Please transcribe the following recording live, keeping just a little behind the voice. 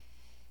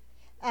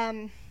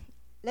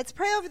Let's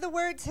pray over the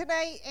word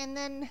tonight, and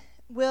then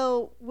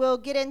we'll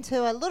get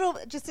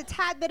into just a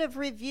tad bit of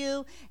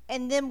review,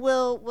 and then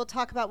we'll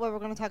talk about what we're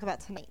going to talk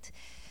about tonight.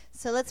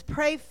 So let's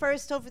pray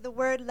first over the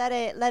word. Let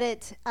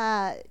it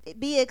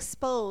be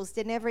exposed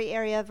in every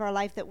area of our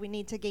life that we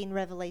need to gain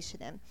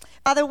revelation in.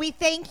 Father, we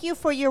thank you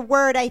for your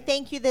word. I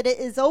thank you that it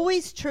is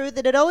always true,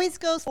 that it always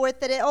goes forth,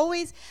 that it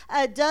always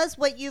does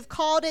what you've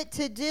called it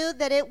to do,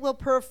 that it will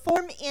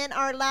perform in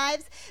our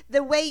lives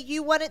the way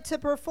you want it to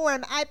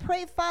perform. I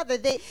pray, Father,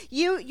 that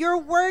your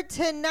word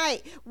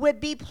tonight would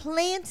be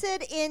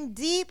planted in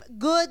deep,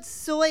 good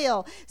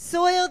soil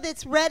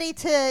that's ready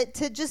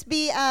to just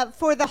be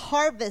for the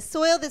harvest,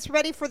 soil that's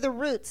ready for the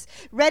roots,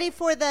 ready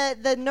for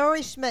the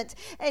nourishment.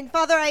 And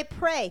Father, I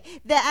pray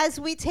that as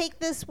we take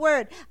this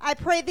word, I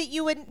pray that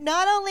you would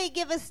not only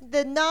give us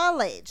the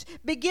knowledge,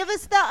 but give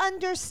us the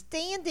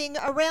understanding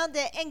around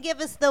it and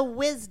give us the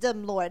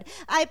wisdom, Lord.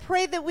 I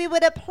pray that we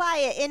would apply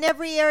it in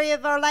every area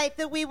of our life,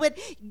 that we would,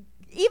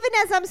 even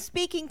as I'm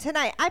speaking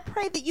tonight, I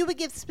pray that you would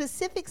give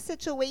specific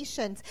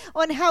situations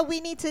on how we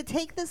need to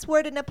take this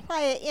word and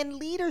apply it in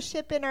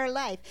leadership in our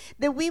life,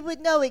 that we would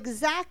know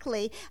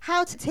exactly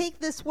how to take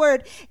this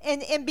word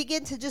and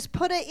begin to just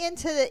put it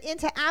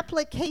into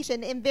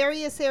application in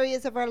various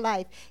areas of our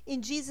life.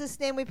 In Jesus'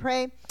 name we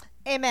pray.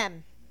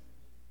 Amen.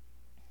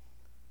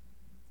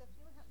 So if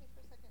you would help me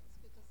for a second,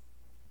 scoot this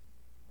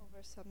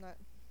over so I'm not,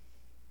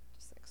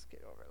 just like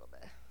scoot over a little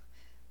bit.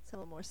 It's a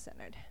little more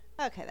centered.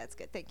 Okay, that's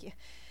good. Thank you.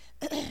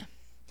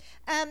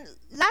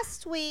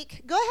 Last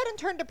week, go ahead and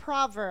turn to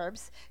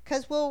Proverbs,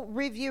 because we'll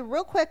review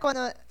real quick on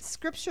the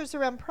scriptures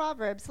around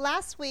Proverbs.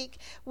 Last week,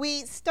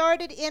 we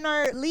started in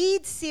our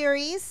lead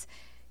series.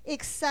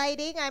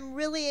 Exciting. I'm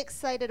really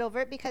excited over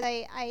it because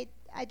I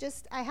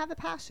have a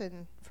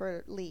passion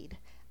for lead.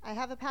 I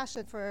have a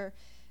passion for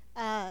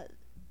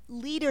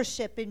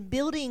leadership and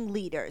building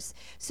leaders.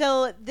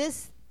 So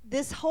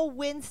this whole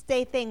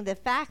Wednesday thing, the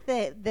fact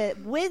that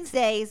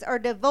Wednesdays are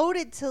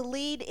devoted to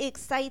lead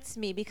excites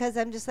me, because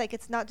I'm just like,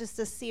 it's not just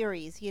a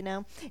series,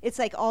 it's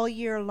like all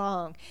year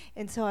long.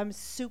 And so I'm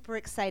super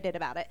excited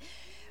about it.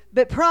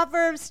 But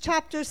Proverbs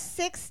chapter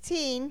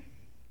 16,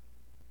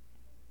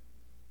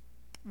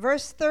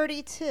 verse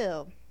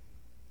 32.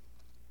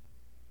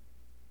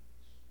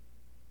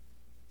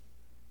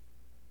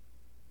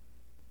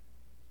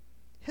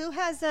 Who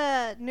has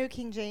a New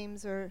King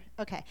James or,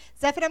 okay.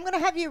 Zephyr, I'm going to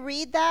have you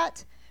read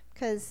that,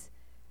 because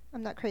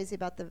I'm not crazy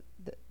about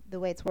the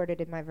way it's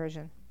worded in my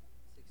version.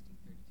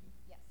 16:32.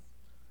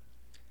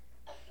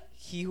 Yes.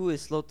 He who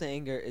is slow to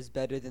anger is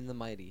better than the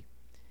mighty,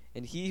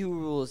 and he who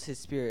rules his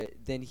spirit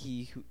than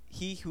he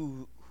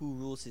who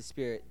rules his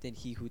spirit than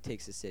he who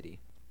takes a city.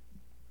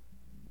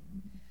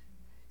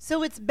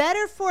 So it's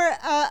better for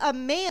a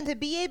man to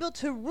be able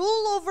to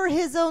rule over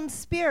his own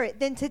spirit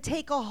than to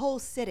take a whole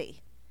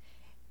city.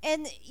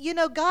 And,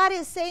 God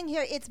is saying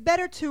here, it's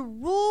better to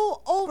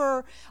rule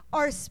over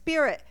our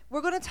spirit.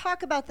 We're going to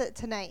talk about that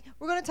tonight.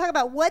 We're going to talk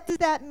about what does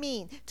that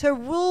mean, to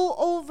rule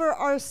over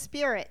our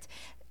spirit.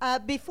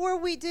 Before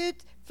we do,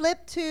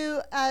 flip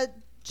to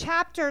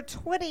chapter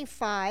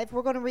 25.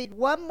 We're going to read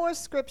one more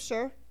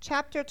scripture,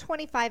 chapter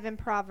 25 in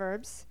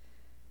Proverbs,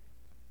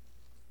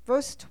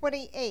 verse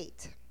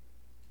 28.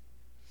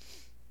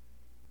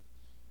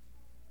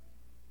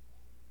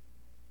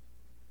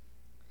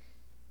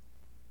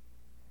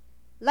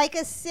 Like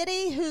a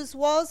city whose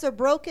walls are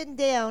broken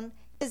down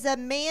is a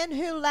man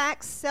who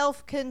lacks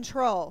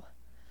self-control.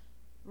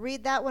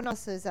 Read that one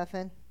also,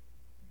 Zephin.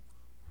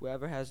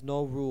 Whoever has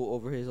no rule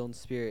over his own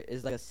spirit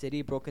is like a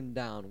city broken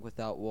down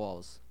without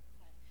walls.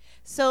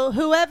 So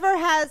whoever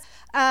has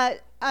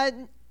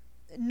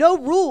no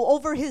rule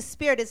over his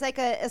spirit is like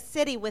a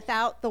city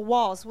without the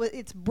walls.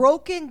 It's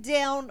broken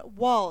down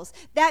walls.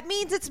 That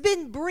means it's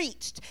been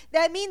breached.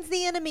 That means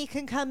the enemy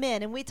can come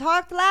in. And we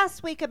talked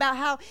last week about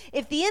how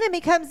if the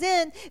enemy comes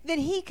in, then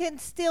he can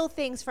steal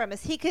things from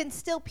us. He can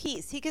steal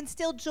peace. He can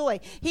steal joy.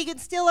 He can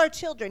steal our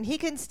children. He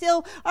can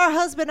steal our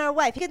husband, our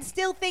wife. He can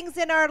steal things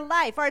in our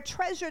life, our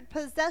treasured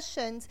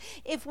possessions,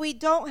 if we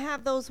don't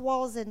have those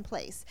walls in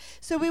place.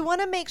 So we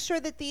want to make sure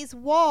that these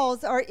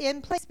walls are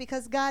in place,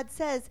 because God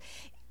says,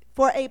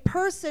 for a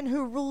person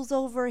who rules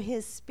over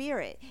his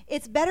spirit.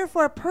 It's better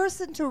for a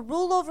person to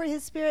rule over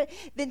his spirit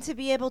than to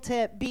be able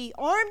to be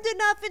armed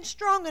enough and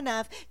strong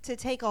enough to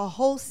take a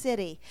whole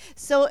city.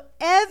 So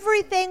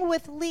everything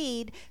with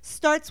lead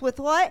starts with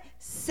what?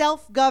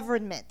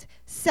 Self-government.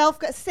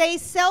 Say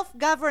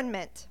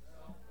self-government.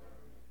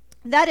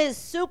 That is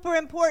super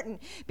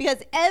important,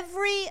 because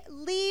every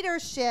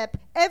leadership,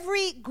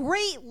 every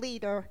great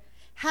leader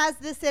has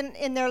this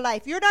in their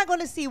life. You're not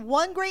going to see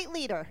one great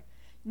leader,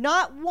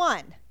 not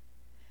one,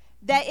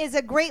 that is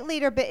a great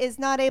leader but is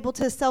not able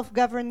to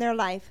self-govern their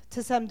life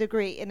to some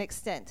degree and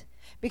extent.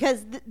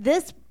 Because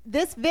this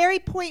very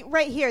point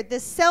right here,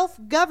 this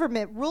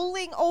self-government,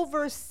 ruling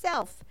over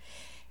self,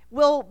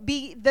 will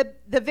be the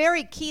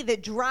very key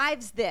that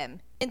drives them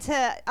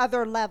into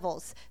other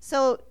levels.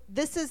 So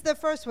this is the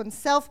first one,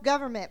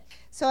 self-government.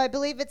 So I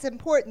believe it's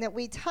important that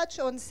we touch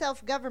on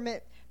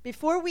self-government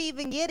before we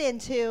even get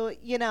into,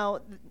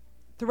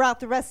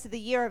 throughout the rest of the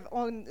year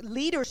on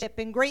leadership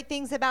and great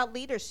things about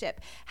leadership.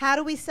 How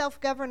do we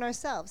self-govern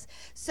ourselves?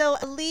 So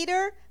a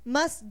leader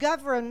must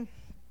govern,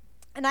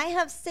 and I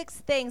have 6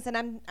 things,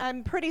 and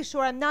I'm pretty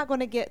sure I'm not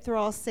going to get through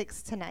all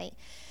 6 tonight.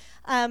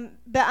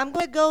 But I'm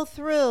going to go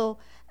through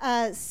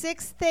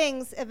 6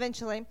 things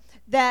eventually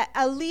that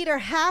a leader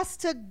has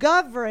to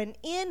govern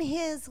in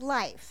his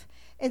life.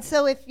 And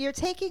so if you're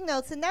taking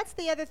notes, and that's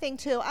the other thing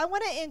too, I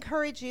want to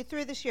encourage you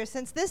through this year,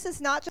 since this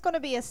is not just going to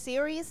be a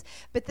series,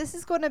 but this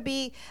is going to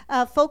be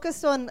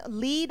focused on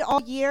lead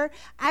all year.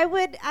 I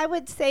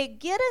would say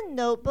get a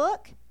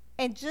notebook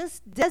and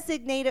just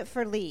designate it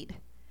for lead.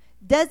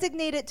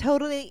 Designate it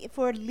totally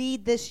for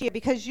lead this year,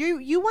 because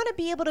you want to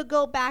be able to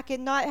go back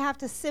and not have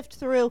to sift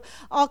through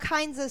all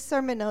kinds of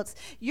sermon notes.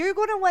 You're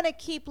going to want to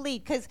keep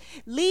lead, because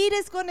lead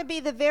is going to be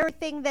the very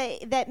thing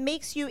that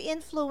makes you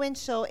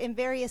influential in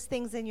various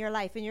things in your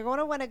life. And you're going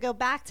to want to go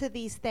back to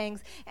these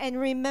things and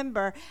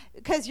remember,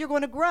 because you're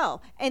going to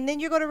grow. And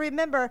then you're going to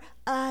remember,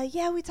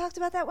 yeah, we talked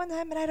about that one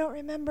time, but I don't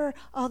remember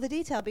all the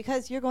detail,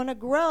 because you're going to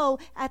grow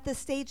at the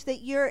stage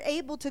that you're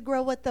able to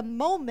grow at the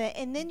moment.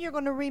 And then you're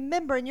going to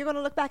remember, and you're going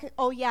to look back,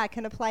 oh yeah, I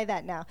can apply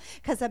that now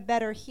because I'm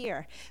better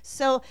here.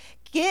 So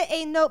get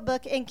a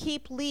notebook and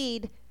keep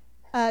lead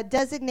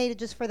designated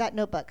just for that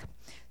notebook.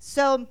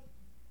 So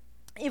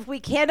if we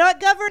cannot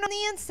govern on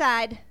the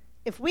inside,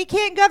 if we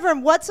can't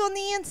govern what's on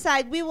the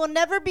inside, we will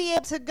never be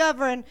able to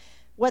govern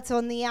what's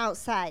on the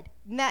outside.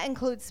 And that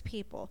includes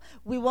people.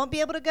 We won't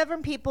be able to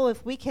govern people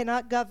if we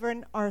cannot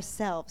govern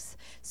ourselves.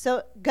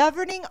 So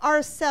governing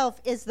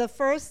ourselves is the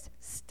first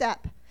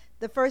step.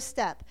 The first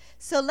step.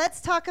 So let's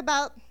talk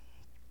about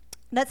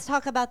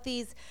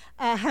these,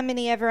 how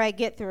many ever I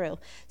get through.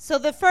 So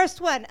the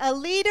first one, a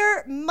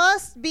leader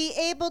must be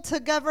able to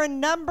govern,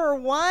 number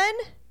 1,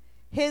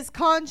 his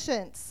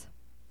conscience.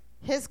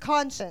 His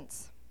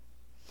conscience.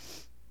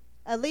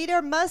 A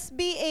leader must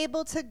be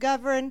able to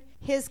govern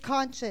his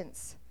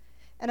conscience.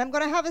 And I'm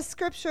going to have a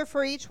scripture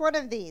for each one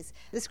of these.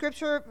 The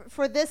scripture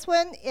for this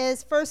one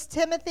is 1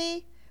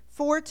 Timothy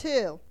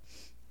 4:2.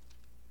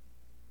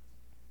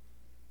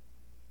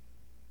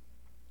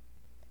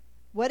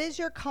 What is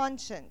your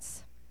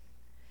conscience?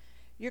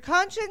 Your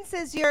conscience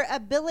is your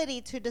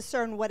ability to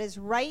discern what is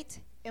right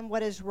and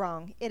what is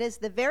wrong. It is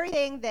the very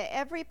thing that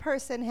every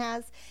person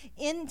has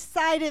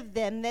inside of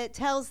them that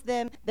tells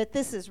them that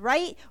this is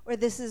right or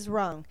this is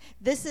wrong.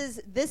 This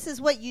is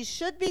what you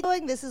should be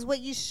doing. This is what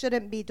you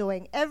shouldn't be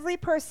doing. Every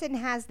person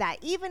has that.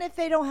 Even if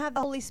they don't have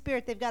the Holy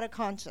Spirit, they've got a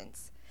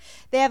conscience.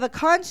 They have a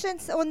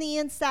conscience on the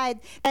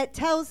inside that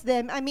tells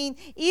them, I mean,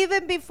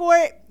 even before,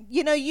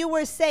 you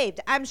were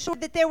saved, I'm sure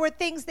that there were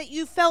things that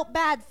you felt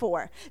bad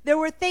for. There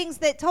were things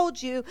that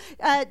told you,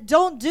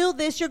 don't do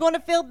this, you're going to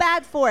feel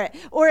bad for it.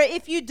 Or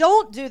if you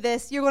don't do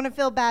this, you're going to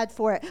feel bad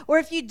for it. Or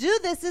if you do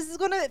this, this is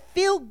going to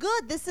feel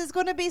good. This is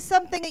going to be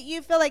something that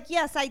you feel like,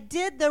 yes, I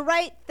did the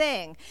right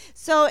thing.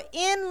 So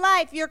in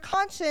life, your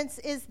conscience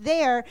is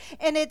there,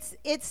 and it's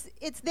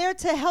there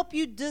to help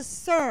you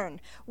discern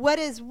what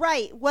is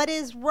right, what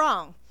is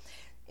wrong.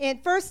 In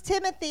 1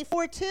 Timothy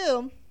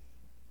 4:2,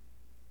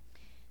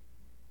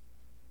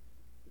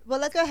 well,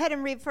 let's go ahead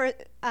and read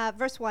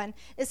verse 1.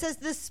 It says,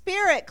 the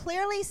Spirit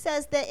clearly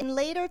says that in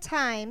later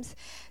times,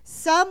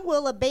 some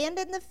will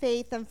abandon the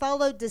faith and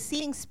follow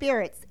deceiving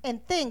spirits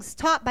and things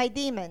taught by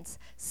demons.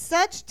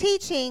 Such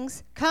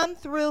teachings come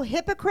through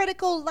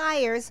hypocritical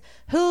liars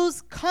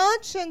whose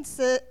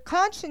consciences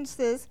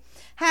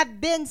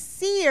have been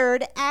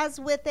seared as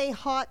with a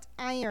hot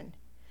iron.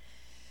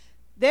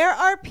 There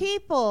are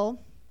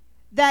people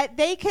that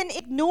they can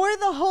ignore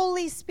the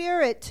Holy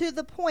Spirit to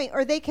the point,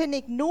 or they can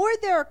ignore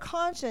their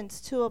conscience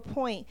to a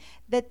point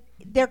that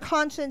their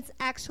conscience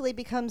actually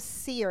becomes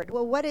seared.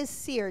 Well, what is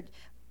seared?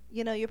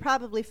 You're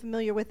probably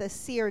familiar with a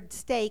seared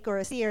steak or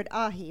a seared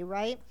ahi,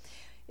 right?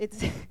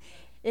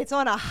 It's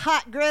on a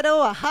hot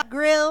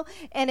grill,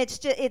 and it's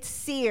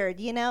seared,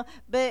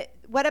 But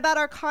what about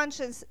our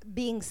conscience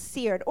being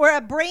seared? Or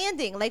a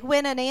branding, like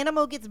when an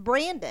animal gets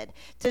branded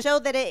to show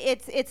that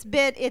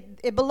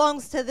it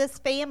belongs to this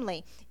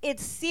family.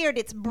 It's seared.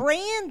 It's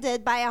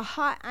branded by a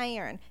hot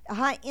iron, a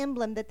hot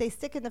emblem that they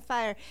stick in the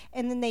fire,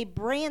 and then they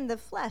brand the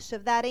flesh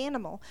of that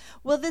animal.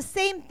 Well, the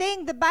same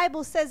thing, the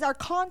Bible says our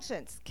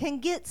conscience can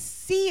get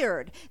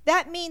seared.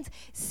 That means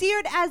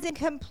seared as in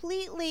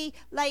completely,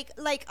 like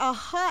a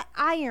hot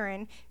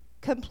iron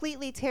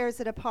completely tears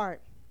it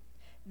apart.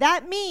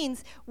 That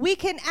means we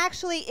can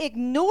actually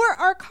ignore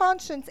our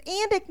conscience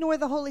and ignore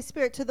the Holy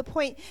Spirit to the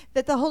point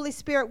that the Holy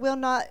Spirit will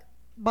not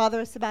bother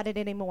us about it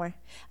anymore.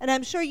 And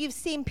I'm sure you've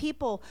seen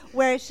people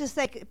where it's just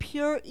like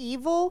pure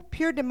evil,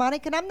 pure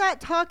demonic. And I'm not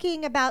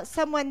talking about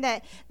someone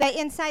that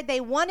inside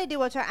they want to do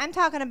what's right. I'm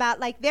talking about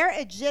like their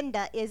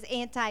agenda is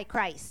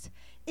anti-Christ.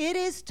 It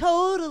is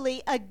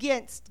totally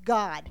against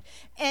God.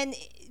 And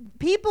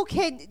people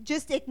can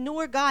just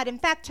ignore God. In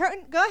fact, go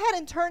ahead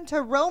and turn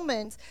to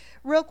Romans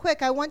real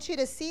quick. I want you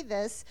to see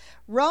this.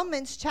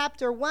 Romans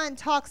chapter 1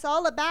 talks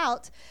all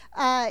about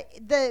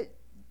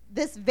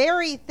this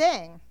very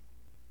thing,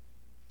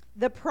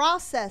 the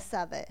process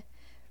of it.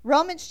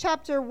 Romans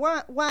chapter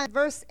 1,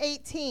 verse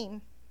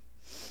 18.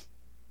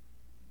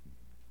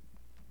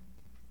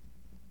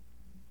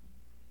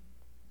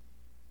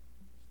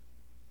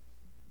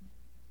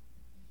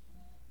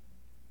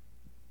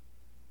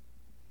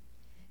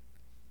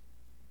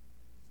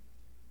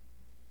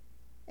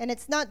 And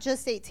it's not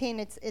just 18,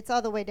 it's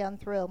all the way down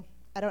through.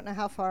 I don't know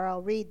how far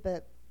I'll read,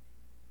 but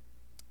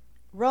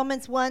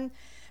Romans 1,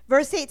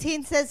 verse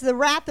 18 says, the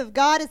wrath of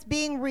God is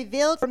being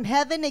revealed from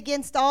heaven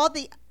against all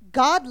the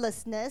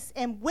godlessness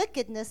and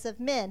wickedness of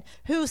men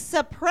who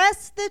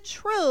suppress the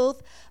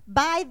truth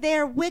by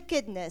their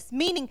wickedness.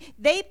 Meaning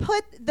they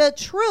put the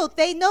truth,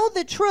 they know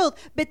the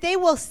truth, but they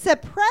will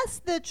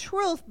suppress the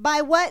truth by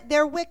what?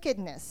 Their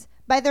wickedness.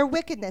 By their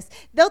wickedness.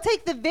 They'll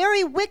take the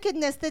very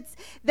wickedness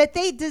that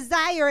they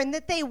desire and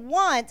that they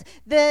want,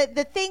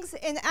 the things,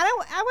 and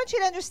I want you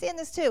to understand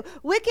this too.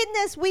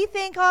 Wickedness, we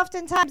think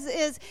oftentimes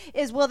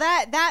is well,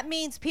 that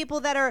means people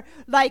that are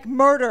like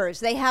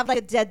murderers. They have like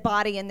a dead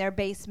body in their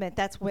basement.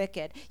 That's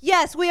wicked.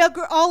 Yes, we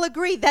all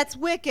agree that's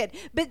wicked,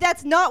 but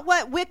that's not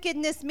what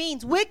wickedness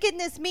means.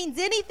 Wickedness means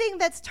anything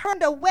that's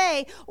turned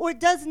away or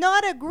does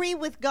not agree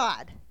with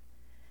God.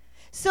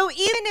 So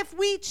even if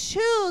we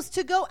choose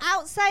to go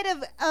outside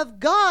of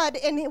God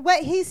and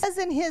what he says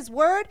in his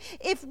word,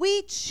 if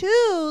we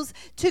choose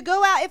to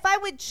go out, if I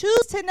would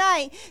choose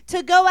tonight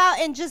to go out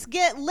and just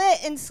get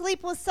lit and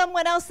sleep with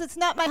someone else that's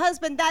not my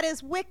husband, that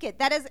is wicked.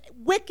 That is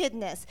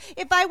wickedness.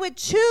 If I would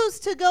choose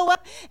to go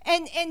up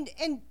and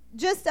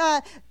just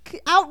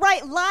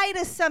outright lie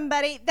to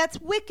somebody,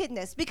 that's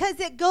wickedness because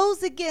it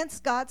goes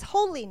against God's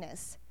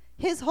holiness.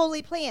 His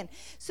holy plan.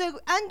 So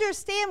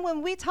understand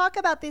when we talk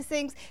about these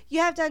things, you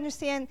have to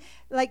understand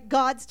like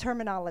God's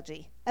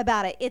terminology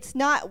about it. It's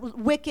not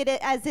wicked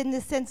as in the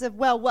sense of,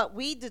 well, what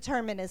we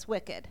determine is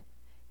wicked.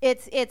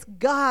 It's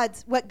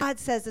God's, what God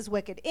says is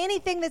wicked.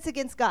 Anything that's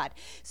against God.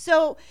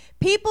 So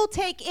people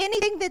take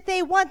anything that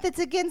they want that's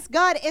against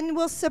God and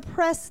will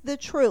suppress the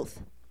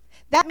truth.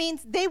 That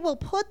means they will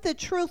put the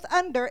truth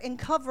under and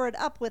cover it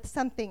up with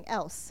something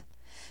else.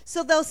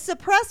 So they'll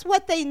suppress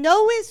what they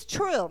know is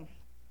true.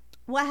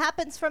 What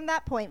happens from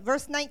that point?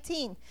 Verse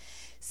 19.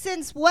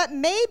 Since what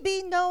may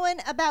be known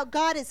about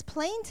God is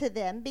plain to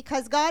them,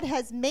 because God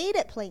has made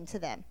it plain to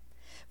them.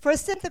 For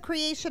since the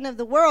creation of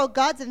the world,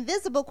 God's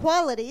invisible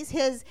qualities,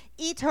 his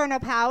eternal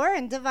power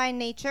and divine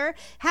nature,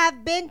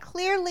 have been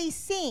clearly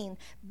seen,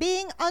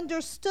 being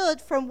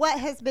understood from what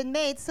has been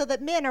made, so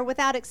that men are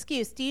without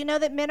excuse. Do you know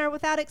that men are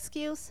without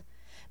excuse?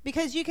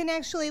 Because you can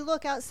actually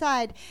look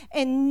outside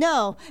and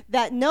know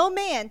that no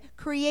man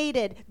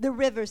created the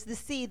rivers, the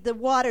sea, the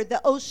water,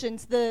 the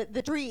oceans,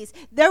 the trees.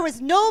 There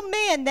was no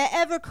man that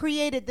ever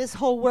created this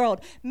whole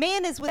world.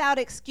 Man is without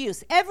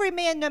excuse. Every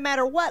man, no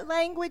matter what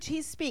language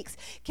he speaks,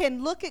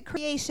 can look at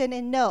creation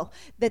and know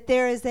that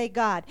there is a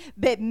God.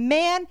 But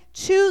man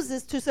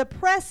chooses to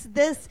suppress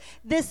this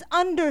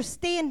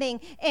understanding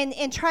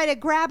and try to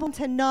grab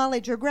onto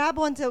knowledge or grab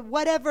onto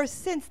whatever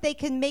sense they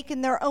can make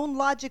in their own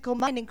logical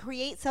mind and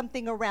create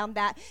something around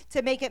that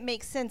to make it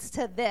make sense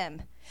to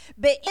them.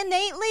 But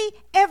innately,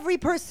 every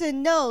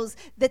person knows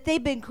that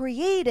they've been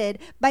created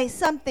by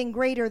something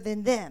greater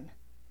than them.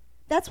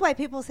 That's why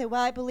people say,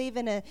 well, I believe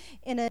in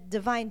a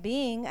divine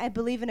being. I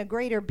believe in a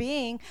greater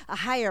being, a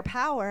higher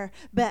power,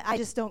 but I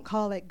just don't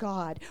call it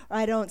God, or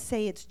I don't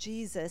say it's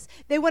Jesus.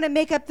 They want to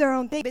make up their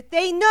own thing, but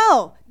they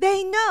know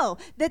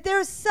that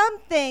there's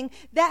something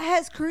that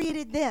has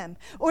created them,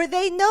 or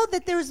they know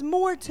that there's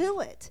more to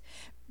it.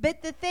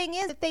 But the thing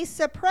is, if they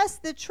suppress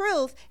the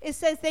truth, it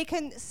says they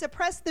can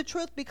suppress the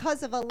truth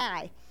because of a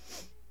lie.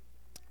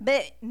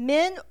 But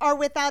men are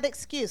without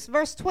excuse.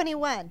 Verse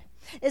 21,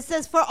 it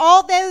says, for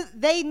although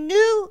they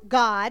knew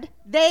God,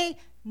 they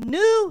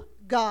neither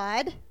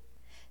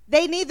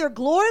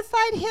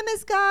glorified him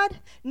as God,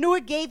 nor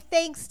gave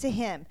thanks to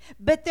him.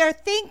 But their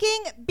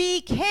thinking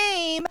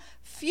became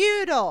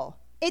futile.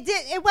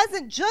 It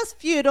wasn't just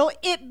futile,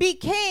 it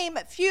became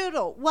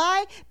futile.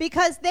 Why?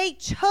 Because they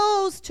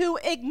chose to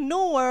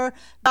ignore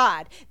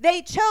God.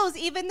 They chose,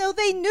 even though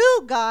they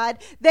knew God,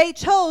 they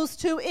chose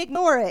to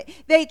ignore it.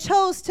 They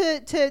chose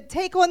to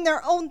take on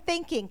their own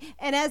thinking.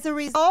 And as a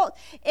result,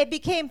 it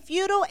became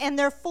futile and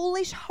their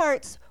foolish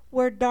hearts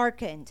were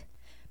darkened.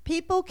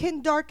 People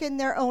can darken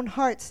their own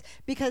hearts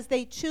because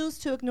they choose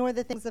to ignore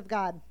the things of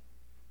God.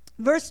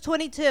 Verse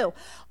 22,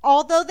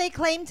 although they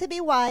claimed to be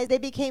wise, they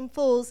became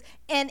fools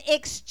and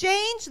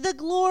exchanged the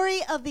glory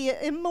of the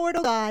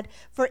immortal God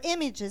for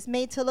images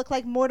made to look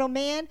like mortal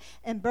man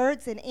and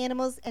birds and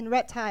animals and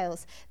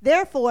reptiles.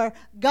 Therefore,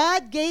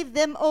 God gave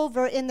them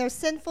over in their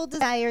sinful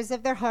desires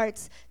of their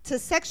hearts to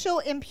sexual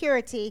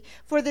impurity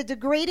for the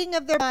degrading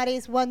of their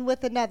bodies one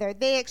with another.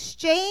 They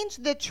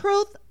exchanged the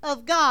truth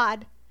of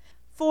God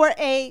for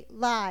a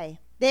lie.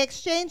 They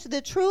exchanged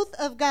the truth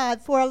of God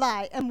for a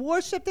lie and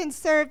worshiped and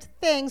served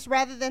things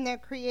rather than their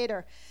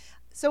creator.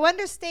 So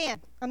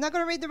understand, I'm not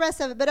going to read the rest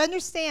of it, but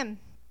understand,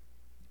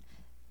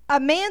 A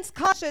man's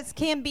conscience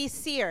can be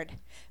seared,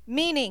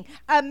 meaning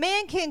a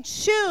man can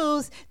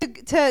choose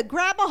to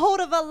grab a hold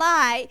of a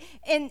lie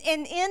and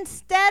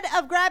instead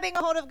of grabbing a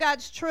hold of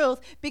God's truth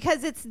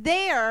because it's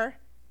there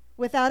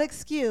without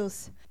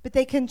excuse, but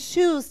they can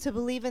choose to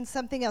believe in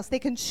something else. They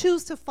can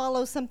choose to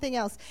follow something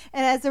else.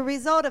 And as a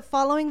result of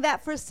following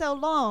that for so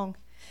long,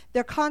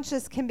 their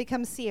conscience can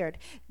become seared.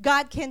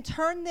 God can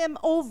turn them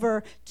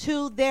over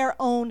to their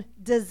own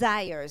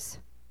desires,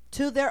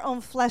 to their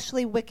own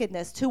fleshly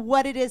wickedness, to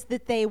what it is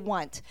that they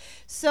want.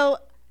 So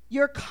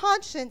your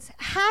conscience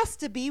has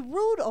to be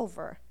ruled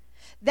over.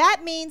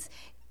 That means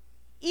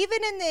even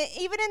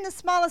in the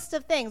smallest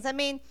of things. I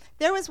mean,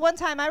 there was one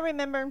time I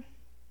remember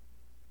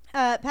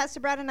Pastor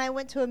Brad and I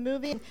went to a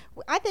movie. And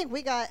I think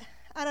we got,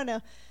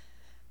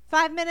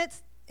 5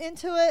 minutes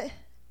into it.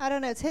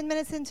 10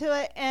 minutes into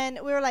it, and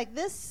we were like,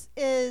 this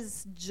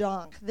is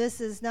junk. This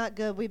is not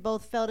good. We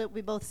both felt it. We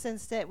both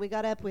sensed it. We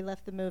got up. We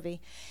left the movie.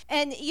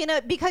 And,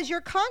 because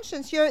your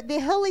conscience, the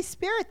Holy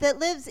Spirit that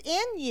lives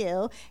in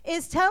you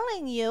is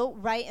telling you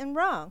right and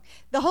wrong.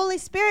 The Holy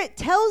Spirit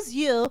tells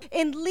you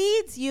and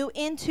leads you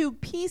into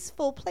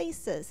peaceful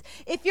places.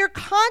 If your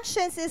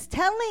conscience is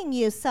telling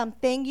you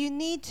something, you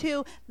need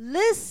to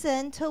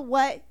listen to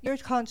what your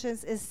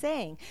conscience is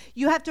saying.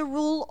 You have to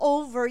rule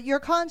over your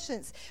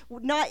conscience,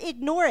 not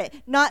ignore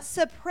it, not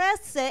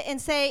suppress it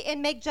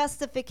and make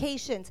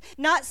justifications,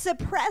 not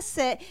suppress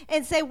it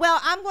and say, well,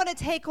 I'm going to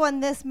take on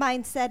this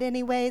mindset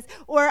anyways,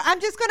 or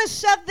I'm just going to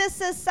shove this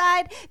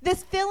aside,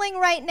 this feeling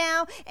right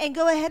now, and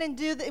go ahead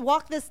and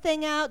walk this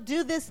thing out,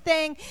 do this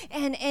thing,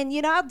 and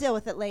I'll deal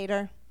with it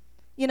later.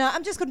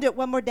 I'm just going to do it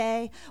one more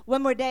day.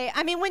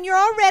 I mean, when you're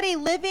already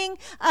living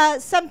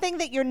something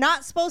that you're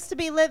not supposed to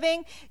be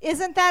living,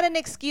 isn't that an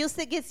excuse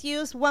that gets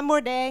used? One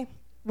more day,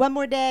 one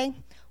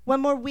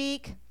more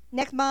week,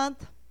 next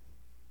month.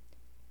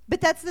 But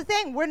that's the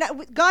thing.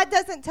 God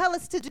doesn't tell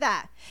us to do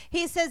that.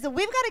 He says that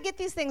we've got to get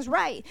these things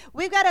right.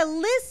 We've got to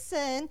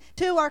listen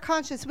to our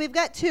conscience. We've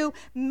got to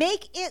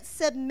make it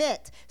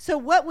submit. So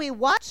what we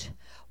watch,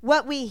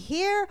 what we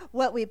hear,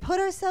 what we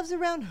put ourselves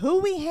around, who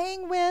we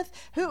hang with,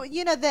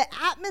 the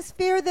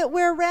atmosphere that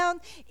we're around,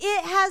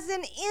 it has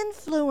an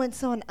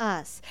influence on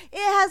us. It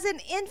has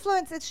an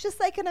influence. It's just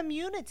like an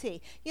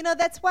immunity.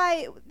 That's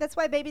why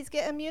babies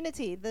get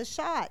immunity, the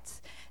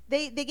shots.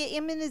 They get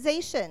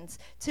immunizations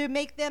to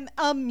make them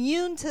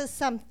immune to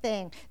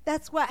something.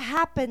 That's what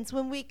happens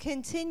when we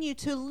continue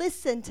to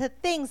listen to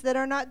things that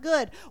are not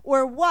good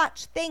or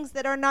watch things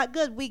that are not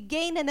good. We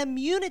gain an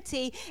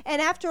immunity, and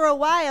after a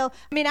while,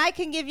 I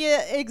can give you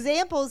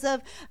examples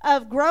of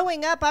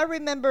growing up. I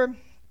remember,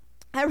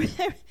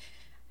 and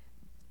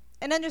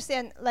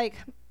understand, like,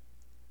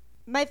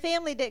 my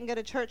family didn't go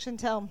to church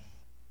until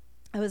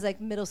I was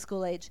like middle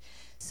school age.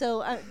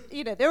 So,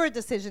 there were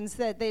decisions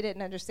that they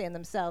didn't understand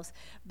themselves.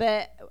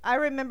 But I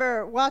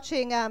remember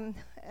watching, and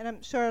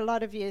I'm sure a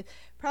lot of you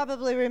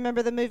probably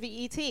remember the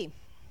movie E.T.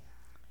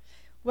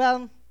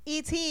 Well,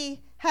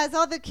 E.T. has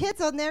all the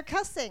kids on there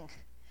cussing.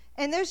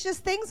 And there's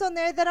just things on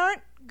there that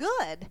aren't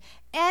good.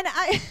 And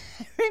I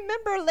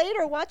remember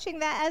later watching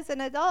that as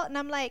an adult, and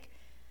I'm like,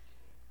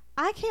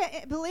 I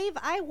can't believe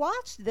I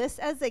watched this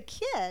as a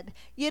kid,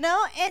 and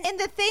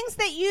the things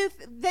that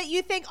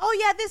you think, oh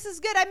yeah, this is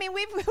good. I mean,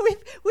 we've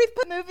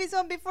put movies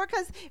on before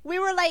because we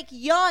were like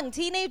young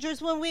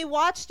teenagers when we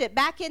watched it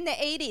back in the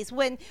 80s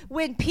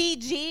when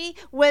PG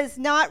was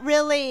not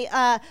really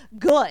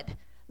good.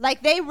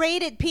 Like, they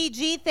rated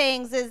PG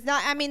things as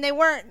not, they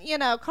weren't,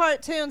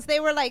 cartoons. They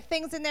were like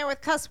things in there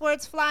with cuss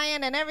words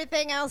flying and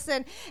everything else.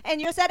 And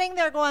you're sitting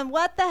there going,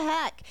 what the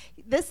heck?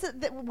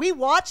 We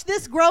watched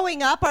this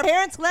growing up. Our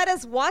parents let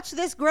us watch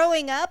this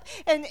growing up.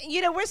 And,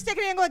 we're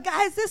sticking there and going,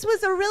 guys, this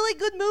was a really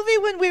good movie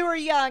when we were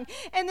young.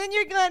 And then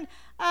you're going,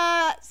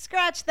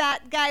 scratch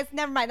that, guys,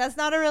 never mind. That's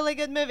not a really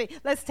good movie.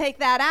 Let's take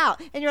that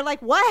out. And you're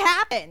like, what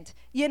happened?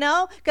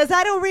 Because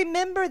I don't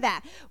remember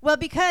that. Well,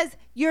 because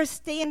your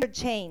standard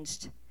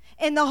changed.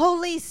 And the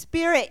Holy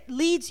Spirit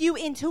leads you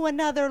into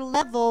another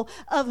level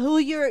of who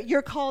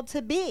you're called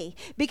to be.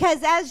 Because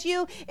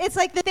it's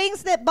like the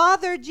things that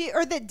bothered you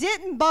or that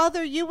didn't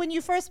bother you when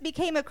you first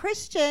became a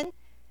Christian,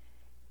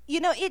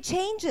 it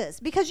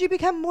changes because you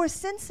become more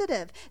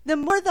sensitive. The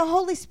more the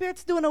Holy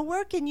Spirit's doing a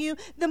work in you,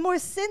 the more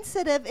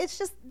sensitive.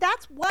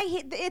 That's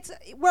why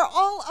we're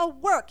all a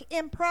work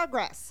in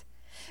progress.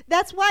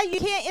 That's why you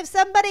can't, if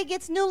somebody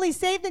gets newly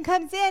saved and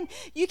comes in,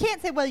 you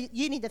can't say, well,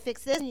 you need to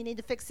fix this, and you need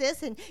to fix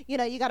this, and,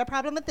 you got a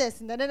problem with this,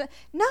 and da-da-da.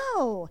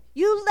 No,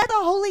 you let the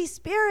Holy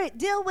Spirit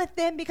deal with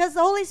them because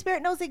the Holy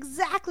Spirit knows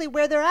exactly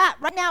where they're at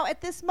right now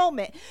at this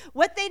moment,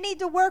 what they need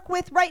to work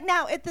with right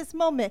now at this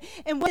moment,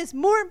 and what is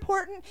more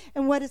important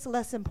and what is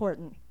less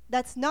important.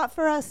 That's not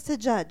for us to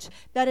judge.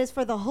 That is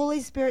for the Holy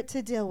Spirit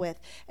to deal with.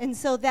 And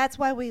so that's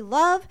why we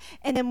love.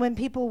 And then when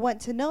people want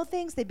to know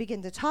things, they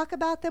begin to talk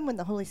about them. When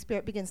the Holy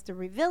Spirit begins to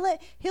reveal it,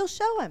 he'll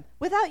show them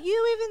without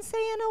you even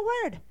saying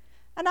a word.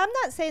 And I'm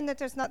not saying that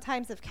there's not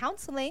times of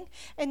counseling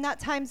and not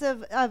times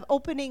of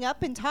opening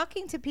up and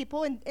talking to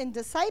people and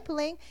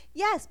discipling.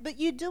 Yes, but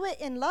you do it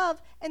in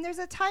love, and there's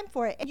a time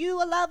for it. And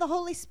you allow the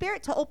Holy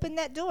Spirit to open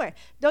that door.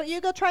 Don't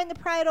you go trying to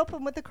pry it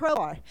open with a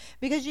crowbar,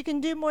 because you can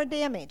do more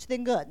damage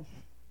than good.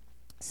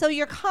 So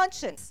your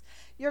conscience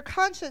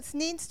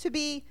needs to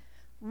be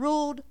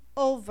ruled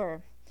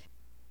over.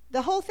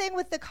 The whole thing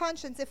with the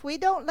conscience, if we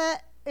don't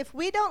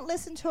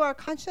listen to our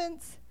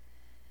conscience,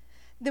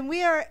 then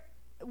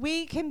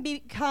we can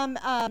become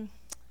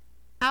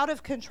out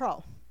of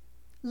control,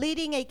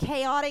 leading a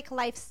chaotic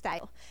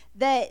lifestyle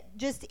that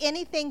just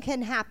anything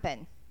can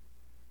happen.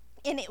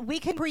 And we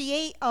can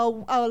create a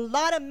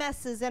lot of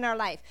messes in our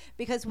life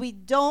because we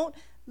don't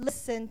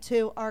listen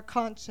to our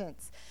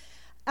conscience.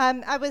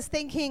 I was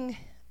thinking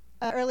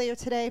earlier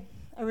today,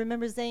 I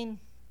remember Zane,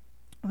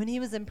 when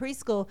he was in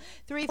preschool,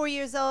 3-4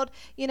 years old,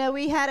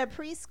 we had a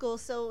preschool,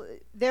 so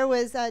there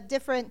was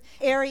different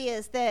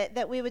areas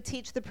that we would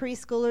teach the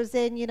preschoolers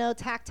in,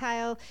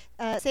 tactile,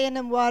 sand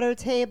and water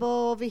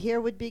table. Over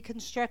here would be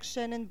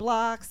construction and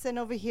blocks, and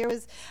over here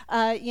was,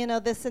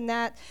 this and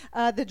that,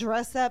 the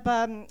dress-up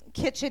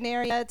kitchen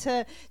area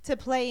to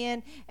play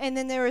in, and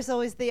then there was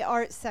always the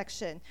art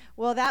section.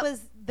 Well, that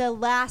was the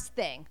last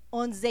thing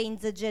on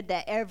Zane's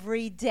agenda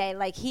every day.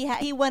 Like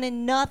he wanted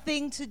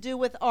nothing to do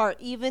with art,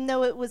 even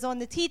though it was on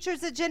the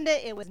teacher's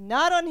agenda. It was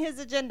not on his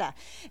agenda.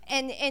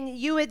 And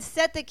you would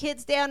set the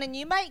kids down, and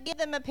you might give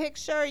them a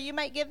picture, or you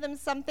might give them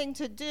something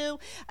to do,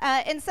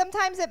 and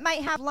sometimes it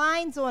might have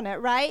lines on it,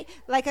 right?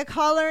 Like a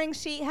coloring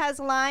sheet has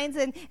lines,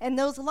 and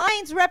those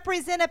lines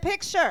represent a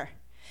picture.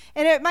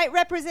 And it might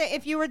represent,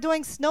 if you were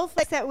doing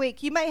snowflakes that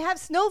week, you might have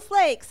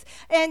snowflakes.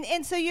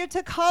 And so you're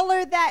to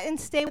color that and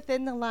stay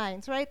within the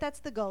lines, right? That's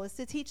the goal, is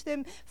to teach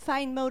them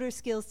fine motor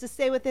skills, to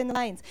stay within the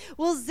lines.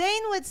 Well,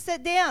 Zane would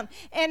sit down,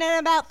 and in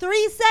about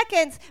 3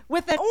 seconds,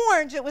 with an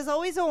orange, it was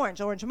always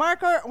orange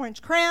marker,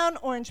 orange crayon,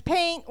 orange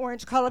paint,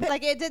 orange color.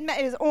 Like, it didn't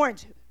matter. It was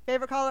orange.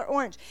 Favorite color,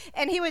 orange.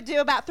 And he would do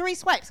about 3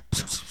 swipes.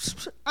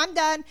 I'm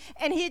done.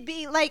 And he'd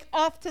be like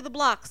off to the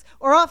blocks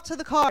or off to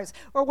the cars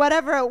or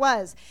whatever it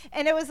was.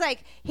 And it was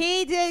like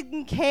he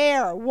didn't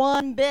care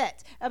one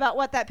bit about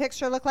what that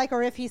picture looked like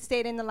or if he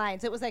stayed in the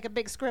lines. It was like a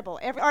big scribble.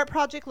 Every art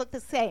project looked the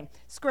same.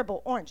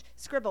 Scribble, orange,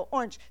 scribble,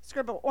 orange,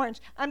 scribble,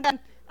 orange. I'm done.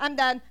 I'm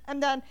done.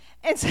 I'm done.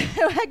 And so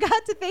I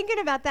got to thinking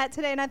about that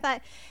today, and I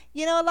thought,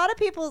 a lot of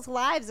people's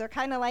lives are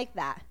kind of like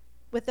that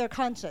with their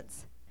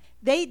conscience.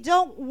 They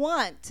don't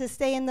want to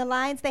stay in the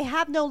lines. They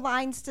have no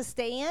lines to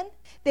stay in.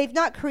 They've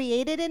not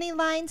created any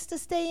lines to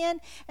stay in.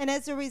 And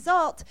as a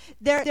result,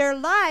 their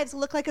lives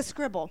look like a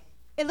scribble.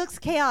 It looks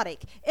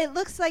chaotic. It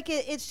looks like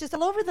it's just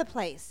all over the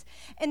place.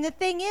 And the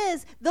thing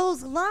is,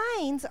 those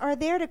lines are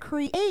there to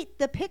create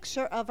the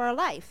picture of our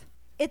life.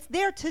 It's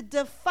there to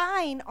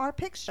define our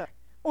picture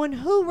on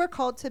who we're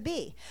called to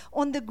be,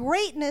 on the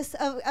greatness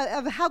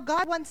of how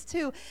God wants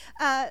to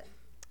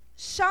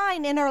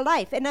shine in our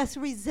life and us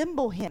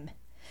resemble him.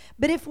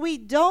 But if we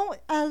don't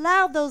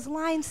allow those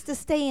lines to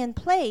stay in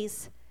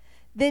place,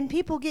 then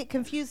people get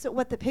confused at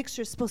what the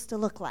picture is supposed to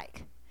look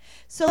like.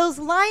 So those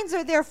lines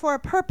are there for a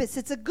purpose.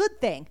 It's a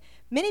good thing.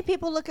 Many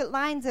people look at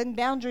lines and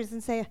boundaries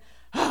and say,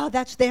 oh,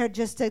 that's there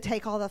just to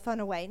take all the fun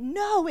away.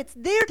 No, it's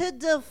there to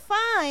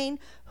define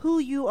who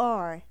you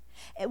are,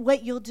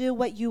 what you'll do,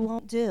 what you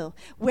won't do,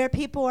 where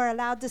people are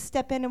allowed to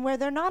step in and where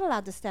they're not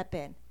allowed to step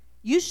in.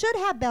 You should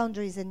have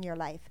boundaries in your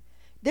life.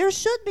 There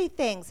should be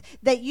things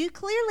that you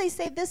clearly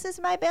say, this is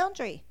my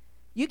boundary.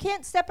 You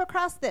can't step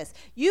across this.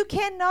 You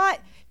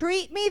cannot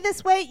treat me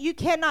this way. You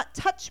cannot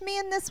touch me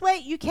in this way.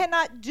 You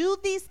cannot do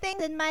these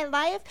things in my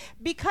life,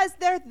 because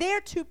they're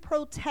there to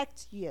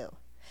protect you.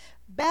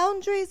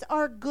 Boundaries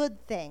are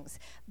good things.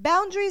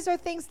 Boundaries are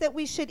things that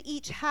we should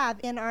each have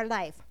in our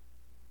life.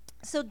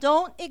 So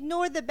don't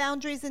ignore the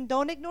boundaries, and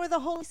don't ignore the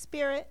Holy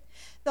Spirit.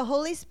 The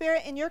Holy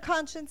Spirit and your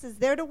conscience is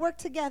there to work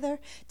together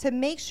to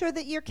make sure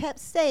that you're kept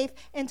safe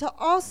and to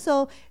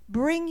also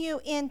bring you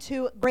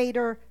into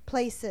greater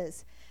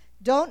places.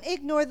 Don't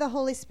ignore the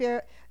Holy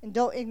Spirit, and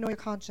don't ignore your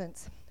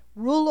conscience.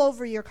 Rule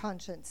over your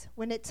conscience.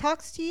 When it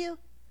talks to you,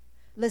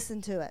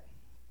 listen to it.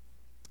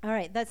 All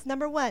right, that's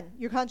number 1,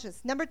 your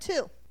conscience. Number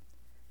 2,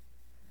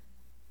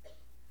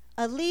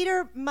 a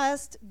leader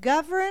must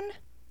govern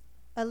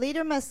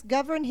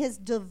his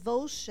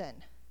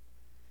devotion.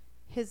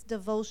 His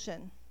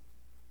devotion.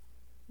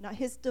 Not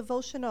his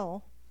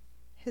devotional,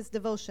 his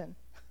devotion.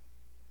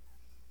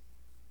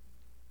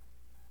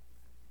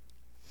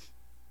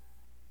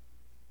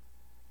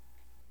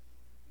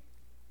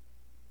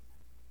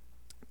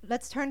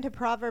 Let's turn to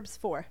Proverbs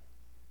 4.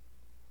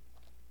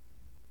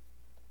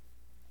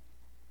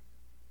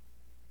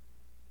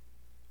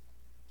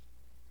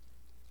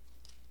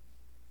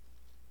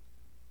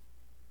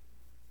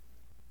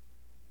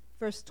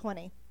 Verse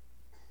 20.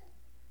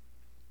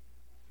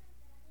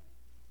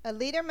 A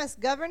leader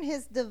must govern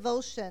his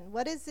devotion.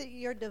 What is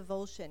your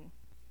devotion?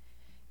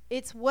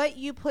 It's what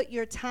you put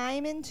your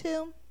time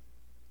into,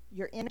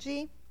 your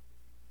energy,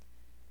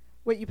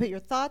 what you put your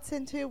thoughts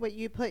into, what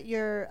you put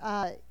your,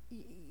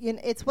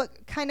 it's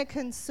what kind of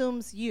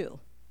consumes you.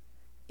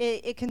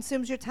 It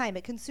consumes your time.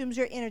 It consumes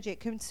your energy. It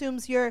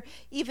consumes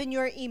even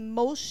your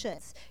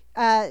emotions.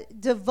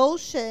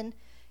 Devotion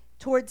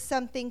towards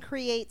something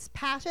creates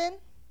passion,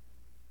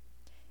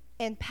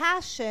 and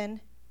passion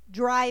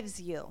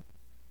drives you.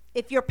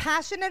 If you're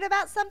passionate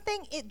about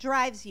something, it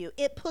drives you.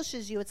 It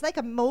pushes you. It's like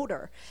a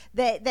motor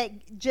that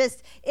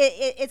just,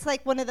 it's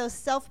like one of those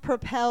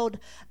self-propelled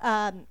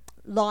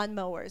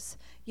lawnmowers,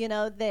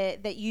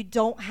 that you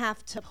don't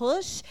have to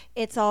push.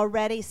 It's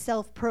already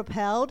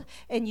self-propelled,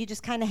 and you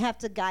just kind of have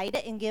to guide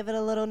it and give it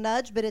a little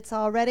nudge, but it's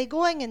already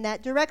going in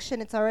that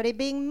direction. It's already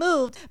being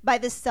moved by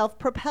the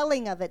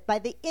self-propelling of it, by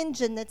the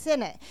engine that's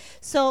in it.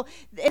 So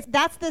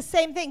that's the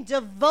same thing.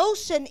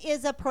 Devotion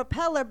is a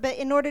propeller, but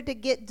in order to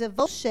get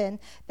devotion,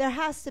 there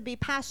has to be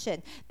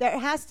passion. There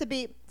has to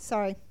be,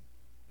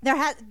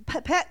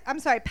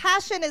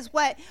 passion is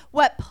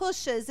what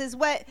pushes, is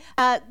what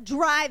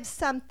drives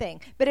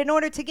something. But in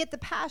order to get the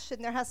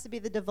passion, there has to be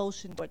the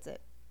devotion towards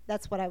it.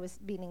 That's what I was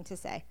meaning to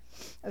say.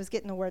 I was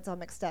getting the words all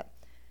mixed up.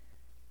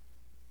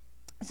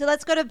 So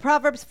let's go to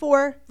Proverbs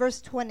 4, verse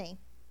 20.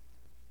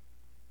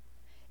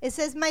 It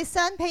says, "My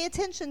son, pay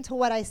attention to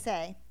what I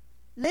say.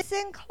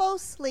 Listen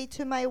closely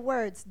to my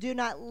words. Do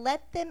not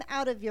let them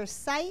out of your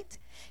sight.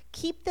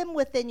 Keep them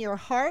within your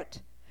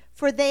heart.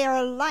 For they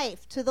are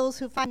life to those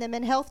who find them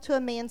and health to a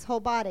man's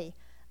whole body.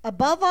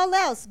 Above all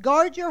else,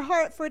 guard your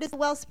heart, for it is the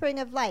wellspring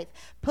of life.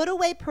 Put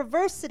away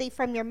perversity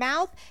from your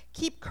mouth.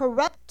 Keep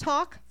corrupt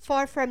talk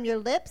far from your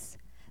lips.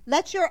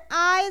 Let your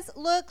eyes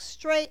look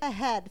straight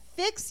ahead.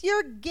 Fix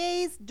your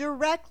gaze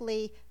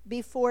directly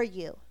before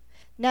you."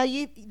 Now,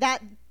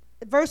 that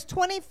verse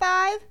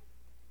 25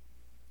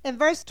 and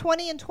verse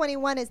 20 and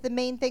 21 is the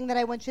main thing that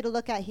I want you to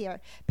look at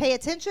here. Pay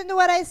attention to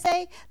what I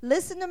say.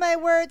 Listen to my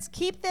words.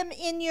 Keep them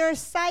in your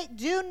sight.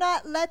 Do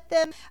not let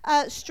them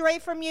stray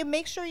from you.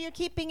 Make sure you're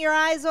keeping your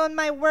eyes on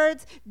my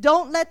words.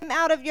 Don't let them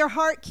out of your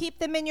heart. Keep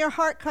them in your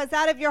heart, because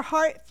out of your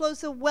heart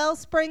flows the well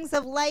springs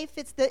of life.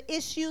 It's the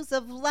issues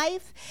of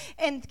life.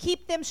 And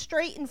keep them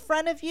straight in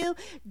front of you.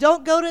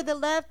 Don't go to the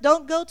left.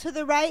 Don't go to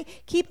the right.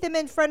 Keep them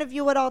in front of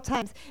you at all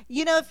times.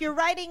 If you're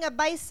riding a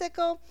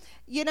bicycle,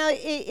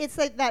 it's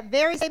like that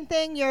very same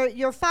thing.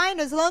 You're fine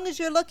as long as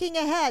you're looking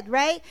ahead,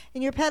 right?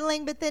 And you're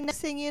pedaling, but then next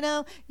thing you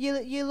know,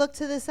 you look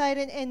to the side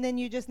and then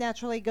you just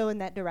naturally go in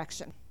that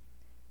direction.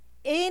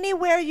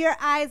 Anywhere your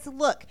eyes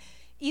look,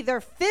 either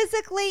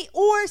physically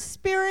or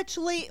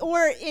spiritually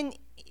or in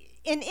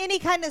any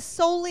kind of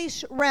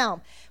soulish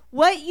realm,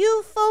 what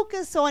you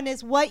focus on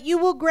is what you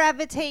will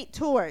gravitate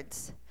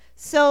towards.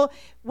 So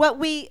what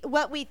we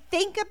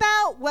think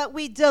about, what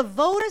we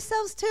devote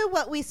ourselves to,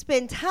 what we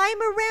spend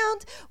time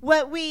around,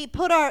 what we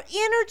put our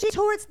energy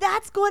towards,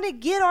 that's going to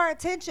get our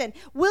attention.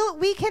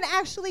 We can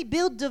actually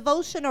build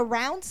devotion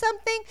around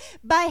something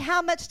by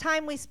how much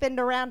time we spend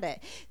around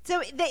it. So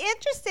the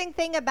interesting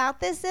thing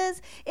about this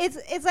is,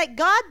 it's like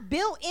God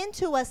built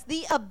into us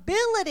the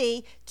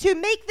ability to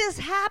make this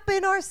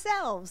happen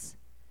ourselves.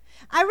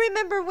 I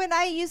remember when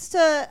I used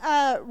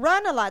to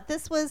run a lot.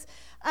 This was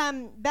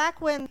back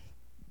when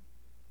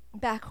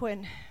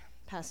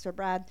Pastor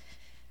Brad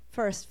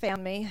first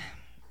found me.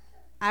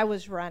 I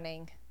was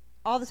running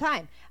all the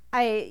time.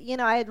 I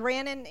had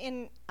ran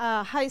in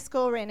high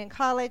school, ran in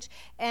college,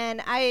 and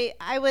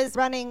I was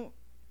running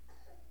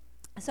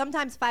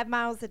sometimes 5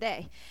 miles a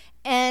day.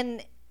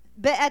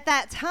 But at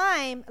that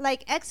time,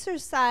 like,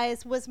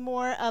 exercise was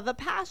more of a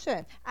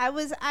passion. I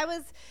was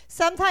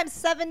sometimes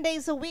 7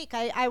 days a week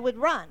I would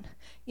run.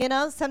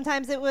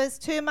 Sometimes it was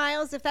 2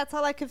 miles if that's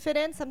all I could fit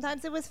in.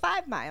 Sometimes it was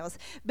 5 miles.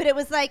 But it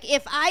was like,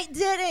 if I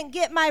didn't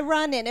get my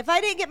run in, if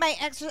I didn't get my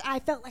exercise, I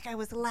felt like I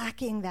was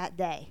lacking that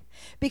day.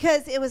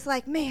 Because it was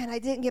like, man, I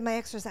didn't get my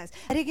exercise.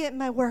 I didn't get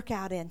my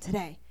workout in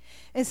today.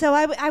 And so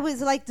I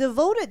was like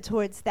devoted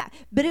towards that.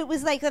 But it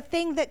was like a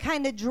thing that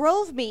kind of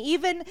drove me.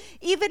 Even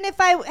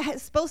if I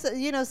was supposed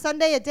to,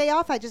 Sunday, a day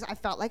off, I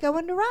felt like I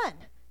wanted to run.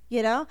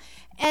 And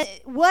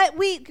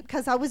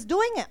because I was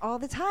doing it all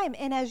the time.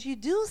 And as you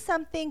do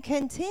something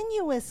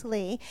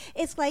continuously,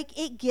 it's like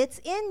it gets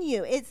in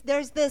you.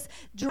 There's this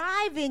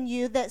drive in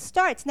you that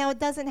starts. Now, it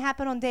doesn't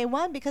happen on day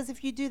one, because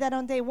if you do that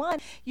on day one,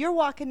 you're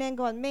walking in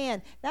going,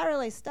 man, that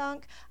really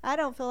stunk. I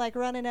don't feel like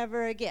running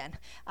ever again.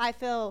 I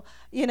feel,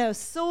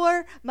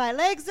 sore. My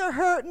legs are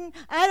hurting.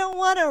 I don't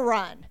want to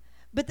run.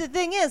 But the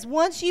thing is,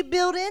 once you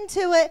build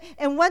into it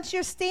and once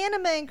your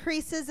stamina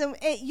increases,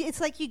 it's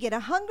like you get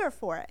a hunger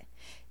for it.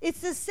 It's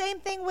the same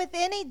thing with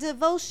any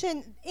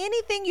devotion.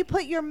 Anything you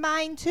put your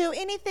mind to,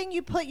 anything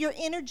you put your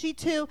energy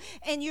to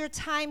and your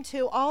time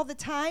to all the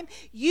time,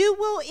 you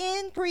will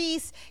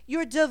increase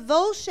your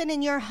devotion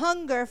and your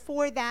hunger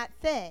for that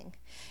thing.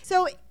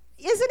 So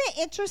isn't it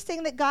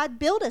interesting that God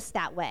built us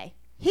that way?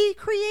 He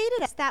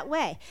created us that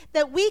way,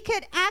 that we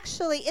could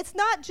actually, it's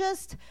not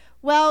just,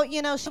 well,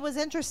 she was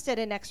interested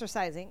in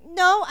exercising.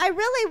 No, I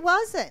really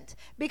wasn't.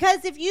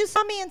 Because if you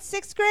saw me in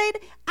 6th grade,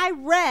 I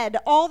read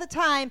all the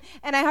time,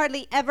 and I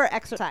hardly ever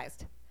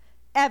exercised.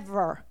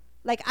 Ever.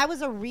 Like, I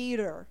was a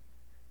reader.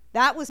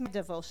 That was my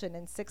devotion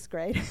in 6th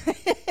grade.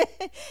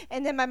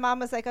 And then my mom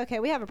was like, okay,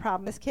 we have a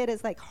problem. This kid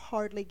is like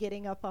hardly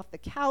getting up off the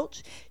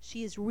couch.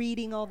 She is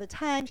reading all the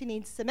time. She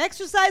needs some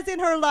exercise in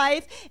her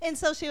life. And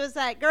so she was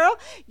like, girl,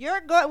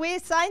 we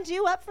signed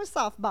you up for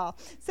softball.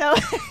 So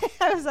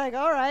I was like,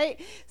 all right.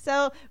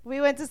 So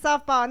we went to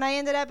softball, and I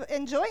ended up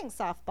enjoying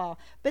softball.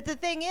 But the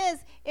thing is,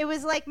 it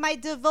was like my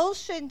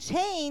devotion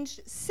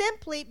changed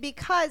simply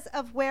because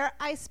of where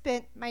I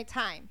spent my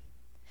time.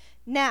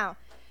 Now,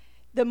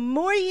 the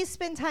more you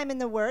spend time in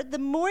the Word, the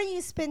more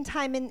you spend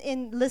time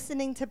in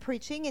listening to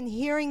preaching and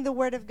hearing the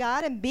Word of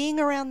God and being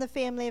around the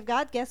family of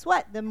God, guess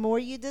what? The more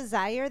you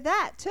desire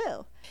that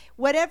too.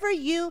 Whatever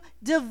you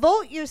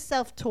devote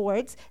yourself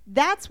towards,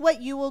 that's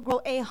what you will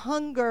grow a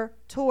hunger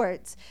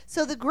towards.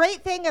 So the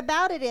great thing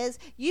about it is,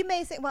 you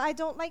may say, well, I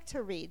don't like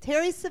to read.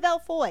 Terry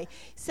Savelle Foy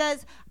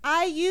says,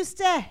 I used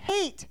to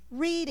hate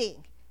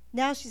reading.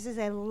 Now she says,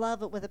 I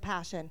love it with a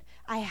passion.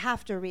 I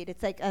have to read.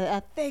 It's like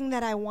a thing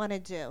that I want to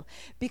do,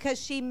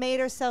 because she made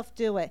herself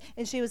do it.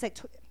 And she was like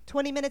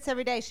 20 minutes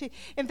every day.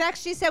 In fact,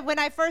 she said, when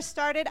I first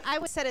started, I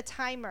would set a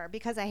timer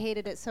because I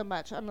hated it so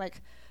much. I'm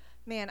like,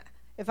 man,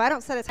 if I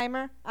don't set a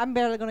timer, I'm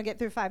barely going to get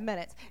through 5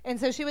 minutes. And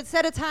so she would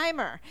set a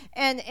timer,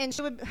 and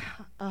she would,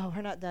 oh,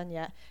 we're not done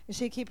yet. And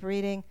she'd keep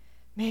reading.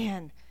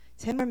 Man,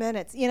 10 more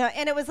minutes,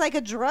 and it was like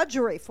a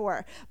drudgery for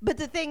her. But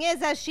the thing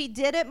is, as she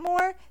did it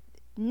more,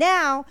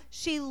 now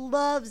she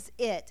loves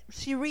it.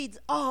 She reads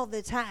all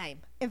the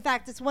time. In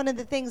fact, it's one of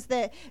the things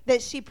that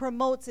she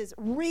promotes is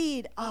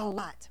read a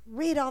lot.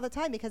 Read all the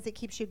time, because it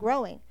keeps you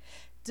growing.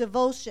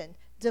 Devotion.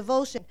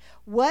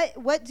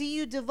 What do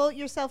you devote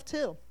yourself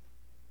to?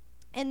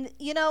 And,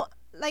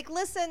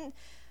 listen,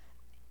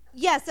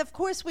 yes, of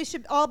course we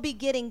should all be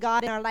getting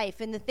God in our life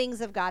and the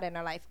things of God in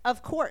our life.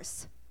 Of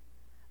course.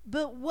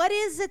 But what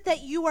is it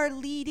that you are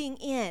leading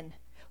in?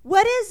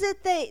 What is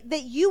it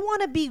that you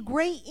want to be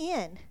great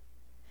in?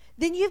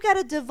 Then you've got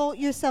to devote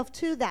yourself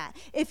to that.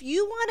 If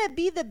you want to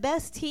be the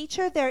best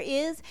teacher there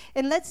is,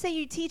 and let's say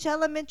you teach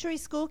elementary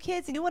school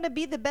kids and you want to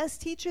be the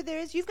best teacher there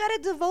is, you've got to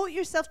devote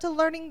yourself to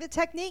learning the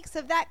techniques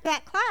of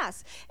that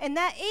class and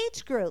that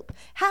age group.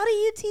 How do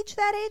you teach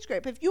that age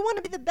group? If you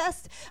want to be the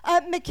best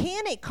car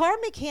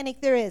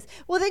mechanic there is,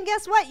 well, then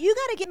guess what? You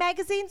got to get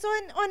magazines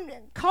on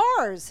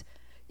cars.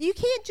 You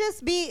can't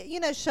just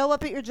be, show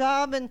up at your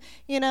job and,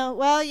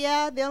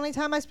 the only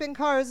time I spend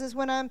cars is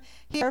when I'm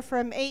here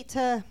from 8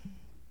 to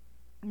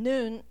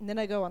noon, and then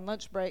I go on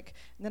lunch break,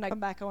 and then I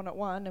come back on at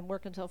 1 and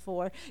work until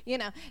 4,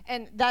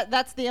 and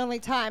that's the only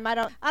time. I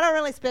don't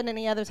really spend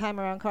any other time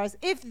around cars.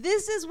 If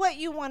this is what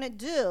you want to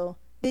do,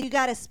 then you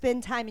got to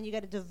spend time and you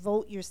got to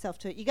devote yourself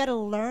to it. You got to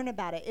learn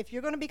about it. If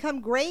you're going to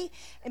become great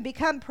and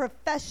become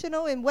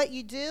professional in what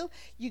you do,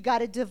 you got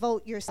to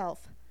devote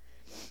yourself.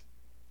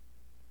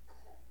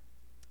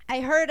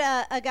 I heard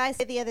a guy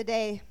say the other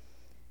day,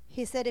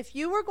 he said, if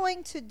you were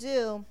going to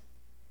do,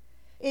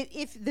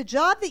 if the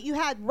job that you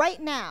had right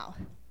now,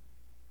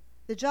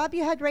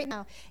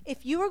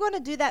 if you were going to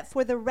do that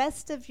for the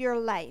rest of your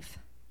life,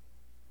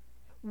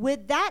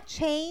 would that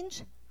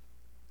change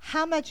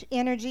how much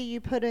energy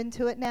you put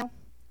into it now?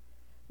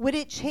 Would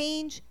it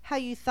change how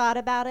you thought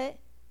about it?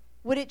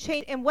 Would it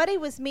change? And what he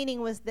was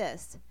meaning was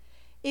this.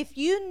 If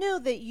you knew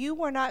that you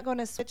were not going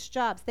to switch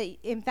jobs, that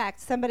in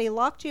fact somebody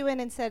locked you in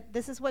and said,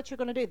 this is what you're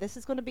going to do, this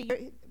is going to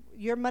be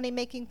your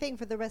money-making thing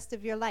for the rest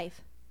of your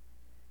life.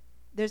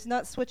 There's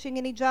not switching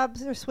any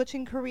jobs or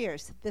switching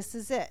careers. This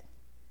is it.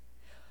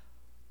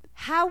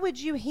 How would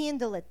you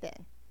handle it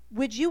then?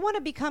 Would you want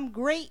to become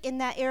great in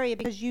that area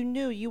because you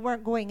knew you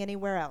weren't going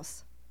anywhere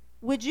else?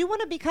 Would you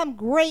want to become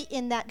great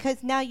in that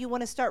because now you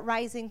want to start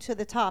rising to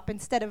the top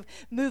instead of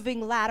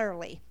moving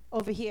laterally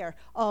over here?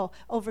 Oh,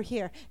 over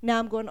here. Now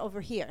I'm going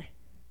over here.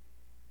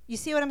 You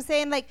see what I'm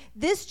saying? Like,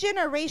 this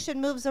generation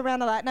moves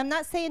around a lot. And I'm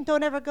not saying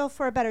don't ever go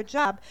for a better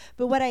job.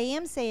 But what I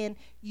am saying,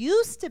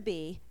 used to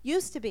be,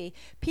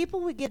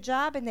 people would get a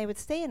job and they would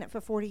stay in it for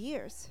 40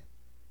 years.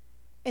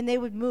 And they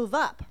would move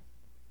up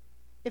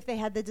if they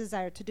had the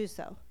desire to do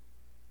so.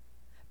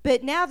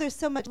 But now there's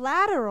so much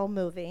lateral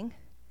moving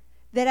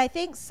that I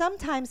think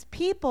sometimes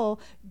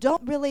people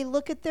don't really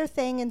look at their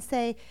thing and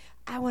say,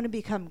 I want to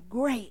become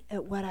great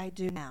at what I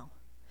do now.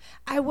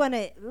 I want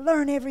to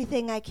learn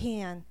everything I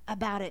can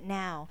about it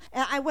now.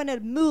 And I want to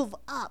move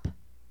up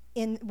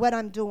in what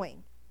I'm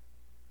doing.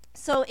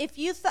 So if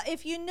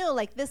you knew,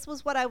 like, this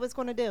was what I was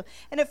going to do.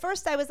 And at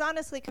first I was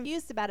honestly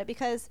confused about it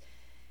because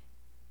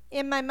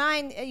in my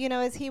mind,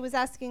 as he was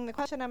asking the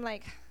question, I'm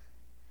like,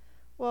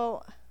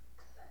 well,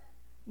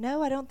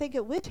 no, I don't think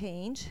it would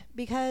change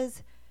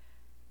because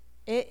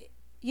it,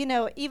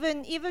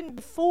 even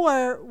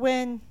before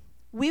when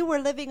we were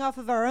living off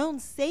of our own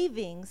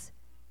savings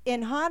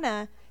in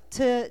Hana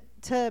to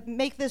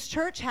make this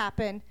church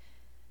happen,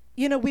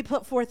 we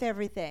put forth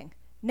everything.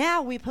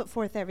 Now we put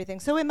forth everything.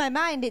 So in my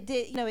mind, it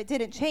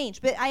didn't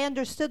change. But I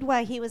understood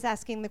why he was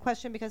asking the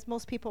question because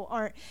most people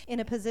aren't in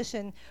a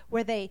position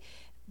where they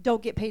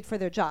don't get paid for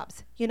their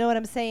jobs. You know what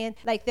I'm saying?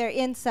 Like they're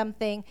in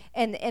something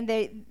and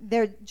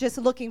they're just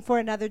looking for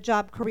another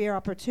job career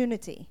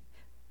opportunity.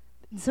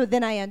 So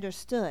then I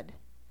understood.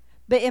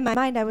 But in my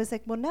mind, I was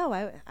like, well, no,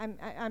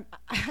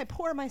 I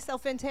pour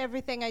myself into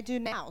everything I do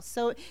now.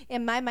 So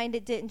in my mind,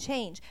 it didn't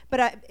change.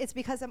 But it's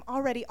because I'm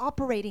already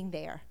operating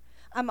there.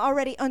 I'm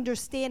already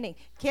understanding.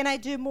 Can I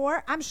do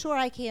more? I'm sure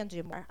I can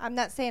do more. I'm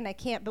not saying I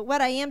can't. But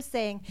what I am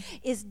saying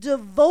is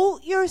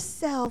devote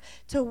yourself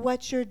to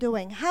what you're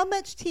doing. How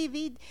much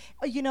TV,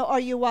 are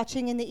you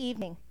watching in the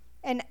evening?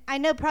 And I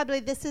know probably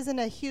this isn't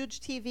a huge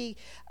TV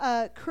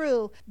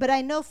crew, but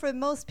I know for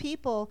most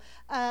people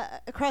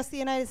across the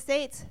United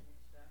States,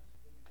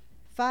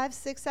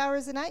 5-6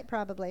 hours a night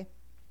probably.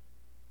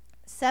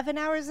 7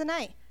 hours a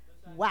night.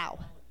 Wow.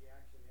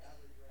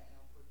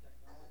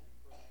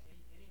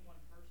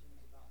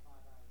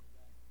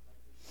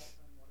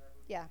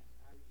 Yeah.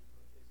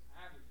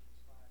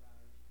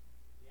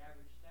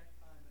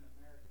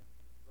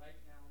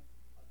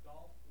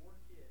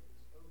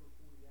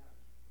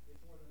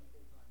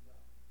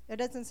 It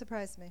doesn't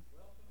surprise me.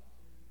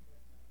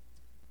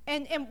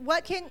 And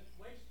what can?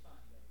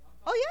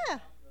 Oh yeah.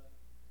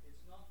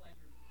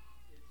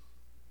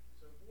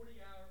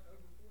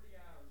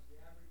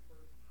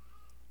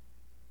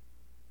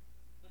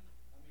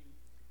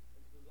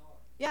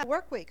 Yeah,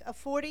 work week, a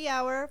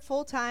 40-hour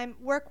full-time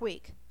work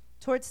week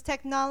towards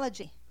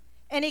technology.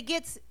 And it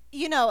gets,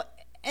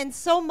 and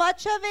so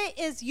much of it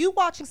is you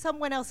watching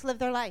someone else live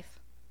their life.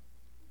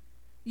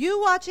 You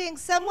watching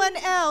someone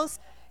else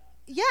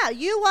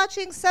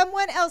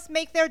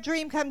make their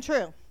dream come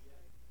true.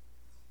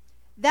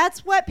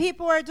 That's what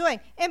people are doing.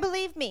 And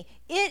believe me,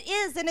 it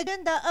is an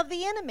agenda of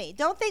the enemy.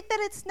 Don't think that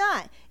it's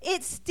not.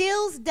 It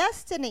steals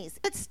destinies.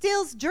 It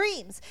steals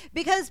dreams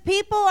because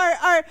people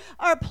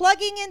are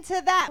plugging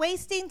into that,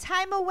 wasting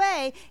time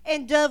away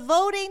and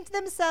devoting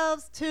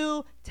themselves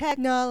to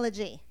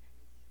technology.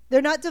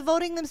 They're not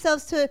devoting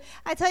themselves to,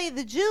 I tell you,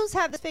 the Jews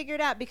have this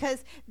figured out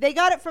because they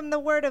got it from the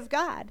Word of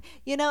God.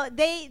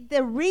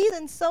 The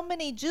reason so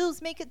many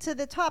Jews make it to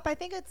the top, I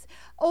think it's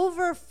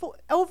over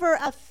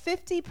a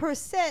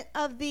 50%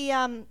 of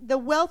the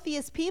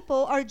wealthiest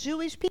people are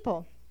Jewish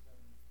people.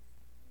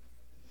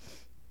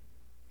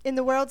 In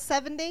the world,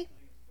 70?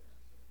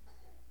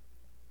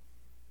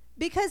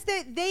 Because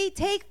they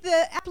take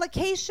the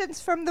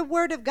applications from the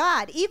Word of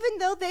God, even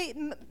though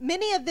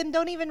many of them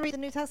don't even read the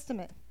New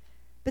Testament.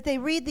 But they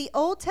read the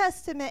Old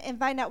Testament and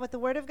find out what the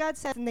Word of God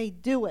says, and they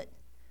do it.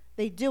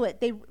 They do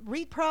it. They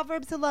read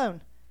Proverbs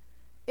alone.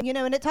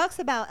 And it talks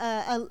about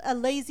a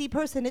lazy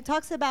person. It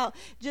talks about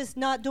just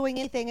not doing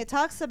anything. It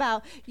talks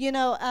about,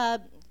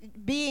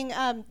 being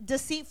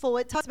deceitful.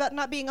 It talks about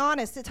not being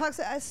honest. It talks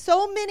about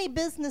so many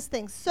business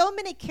things, so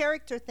many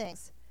character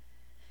things.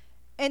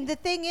 And the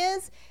thing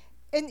is,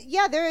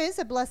 there is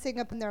a blessing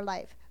up in their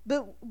life.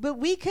 But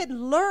we could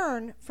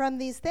learn from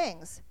these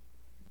things.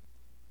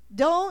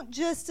 Don't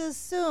just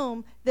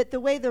assume that the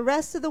way the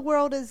rest of the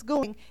world is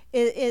going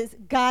is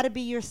got to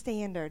be your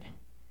standard.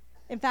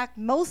 In fact,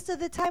 most of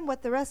the time,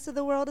 what the rest of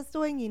the world is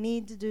doing, you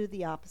need to do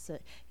the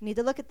opposite. You need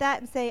to look at that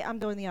and say, I'm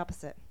doing the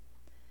opposite.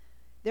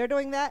 They're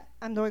doing that,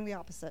 I'm doing the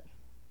opposite.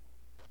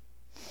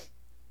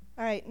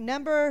 All right,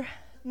 number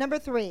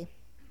 3.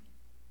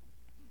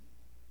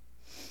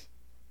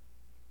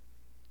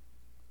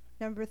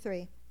 Number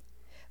 3.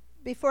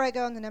 Before I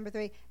go on to number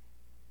 3,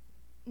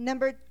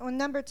 Number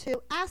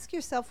 2, ask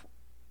yourself,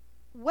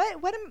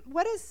 what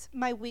does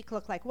my week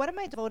look like? What am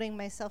I devoting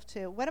myself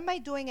to? What am I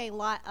doing a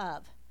lot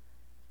of?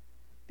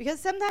 Because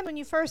sometimes when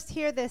you first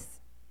hear this,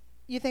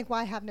 you think, well,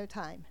 I have no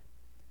time.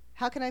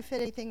 How can I fit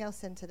anything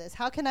else into this?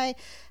 How can I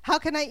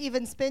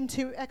even spend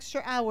 2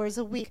 extra hours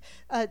a week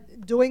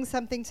doing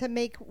something to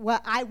make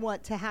what I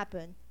want to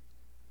happen?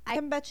 I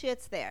can bet you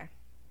it's there.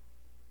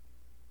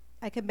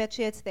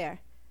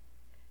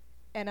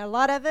 And a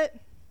lot of it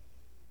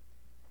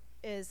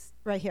is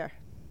right here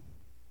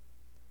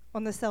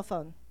on the cell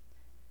phone.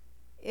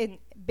 In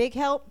big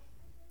help,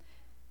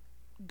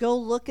 go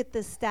look at the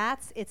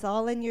stats. It's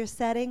all in your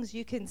settings.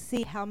 You can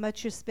see how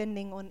much you're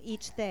spending on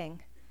each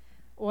thing,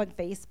 on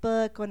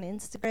Facebook, on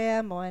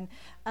Instagram, on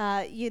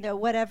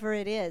whatever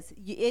it is.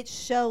 It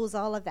shows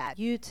all of that.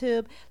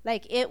 YouTube,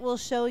 it will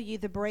show you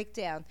the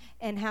breakdown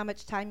and how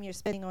much time you're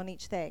spending on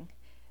each thing.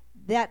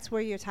 That's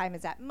where your time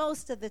is at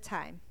most of the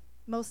time.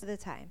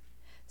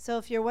 So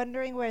if you're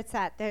wondering where it's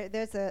at,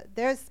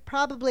 there's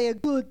probably a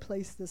good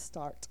place to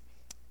start.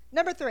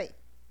 Number 3,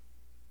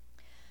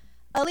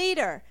 a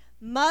leader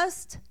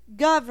must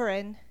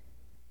govern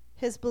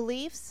his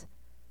beliefs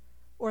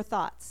or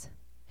thoughts.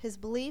 His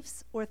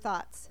beliefs or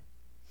thoughts.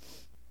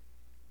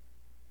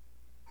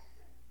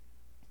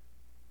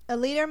 A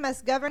leader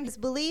must govern his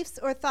beliefs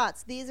or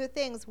thoughts. These are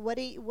things. What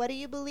do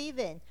you believe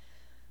in?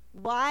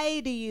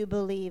 Why do you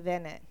believe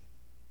in it?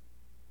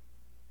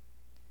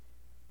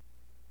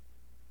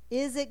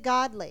 Is it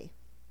godly?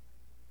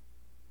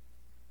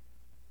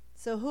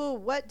 So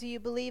what do you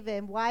believe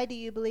in? Why do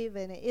you believe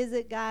in it? Is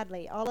it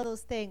godly? All of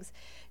those things.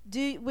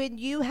 When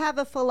you have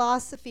a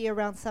philosophy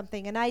around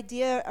something, an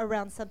idea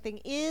around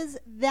something, is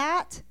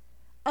that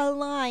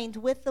aligned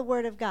with the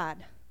Word of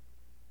God?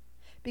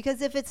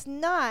 Because if it's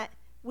not,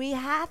 we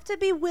have to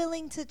be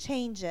willing to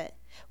change it.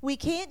 We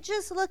can't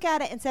just look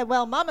at it and say,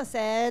 well, Mama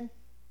said.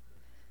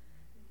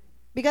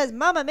 Because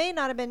mama may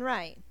not have been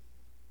right.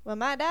 Well,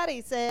 my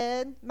daddy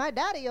said, my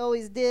daddy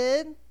always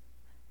did.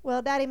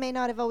 Well, daddy may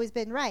not have always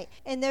been right.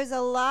 And there's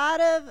a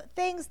lot of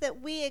things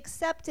that we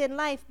accept in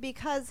life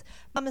because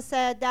mama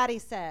said, daddy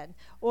said,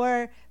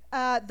 or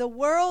the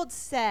world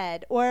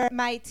said, or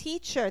my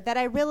teacher that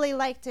I really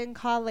liked in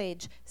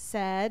college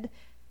said.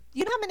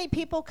 You know how many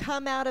people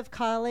come out of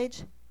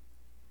college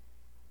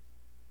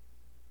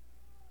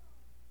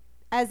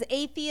as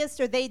atheists,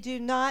 or they do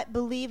not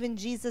believe in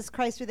Jesus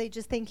Christ, or they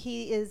just think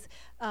he is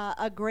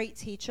a great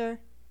teacher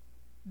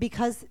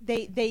because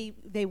they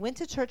went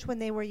to church when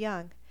they were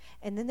young,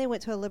 and then they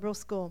went to a liberal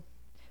school.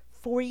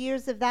 4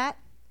 years of that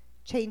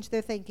changed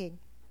their thinking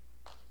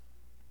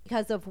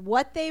because of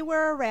what they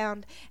were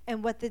around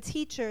and what the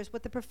teachers,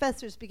 what the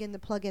professors begin to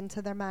plug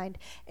into their mind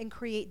and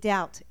create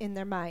doubt in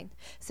their mind.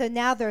 So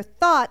now their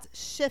thoughts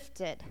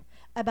shifted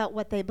about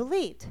what they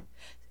believed.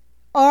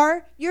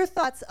 Are your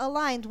thoughts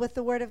aligned with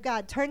the Word of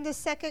God? Turn to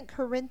 2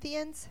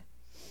 Corinthians.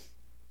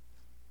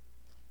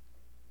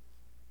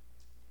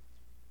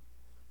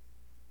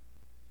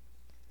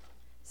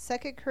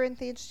 Second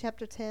Corinthians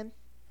chapter 10.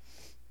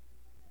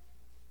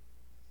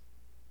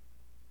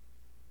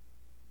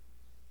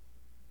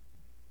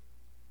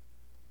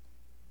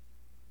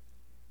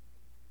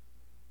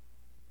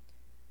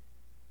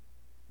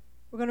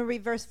 We're going to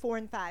read verse 4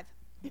 and 5.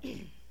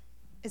 It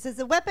says,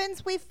 the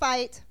weapons we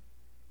fight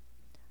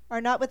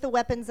are not with the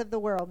weapons of the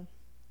world,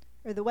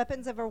 or the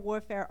weapons of our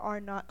warfare are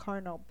not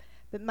carnal,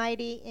 but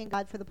mighty in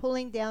God for the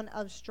pulling down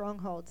of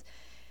strongholds.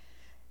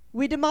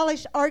 We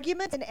demolish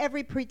arguments and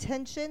every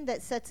pretension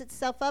that sets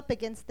itself up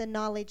against the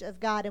knowledge of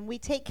God, and we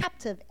take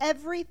captive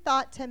every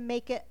thought to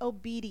make it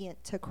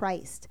obedient to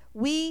Christ.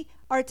 We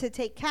are to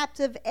take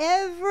captive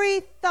every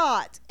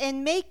thought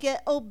and make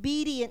it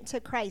obedient to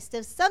Christ.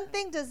 If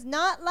something does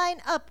not line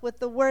up with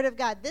the Word of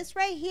God, this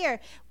right here,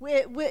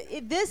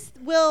 this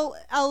will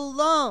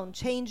alone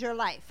change your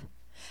life.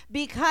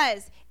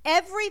 Because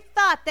every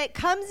thought that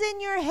comes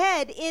in your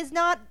head is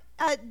not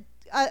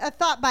a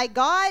thought by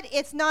God.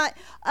 It's not,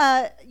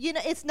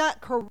 it's not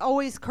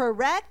always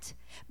correct.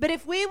 But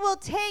if we will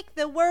take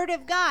the Word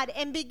of God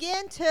and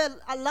begin to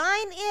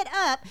line it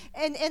up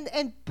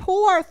and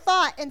pull our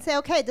thought and say,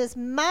 okay, does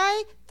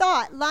my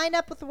thought line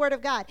up with the Word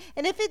of God?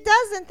 And if it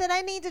doesn't, then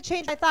I need to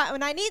change my thought.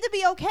 And I need to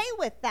be okay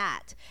with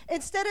that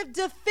instead of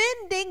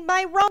defending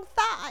my wrong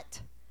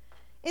thought,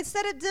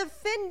 instead of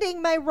defending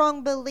my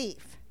wrong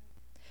belief.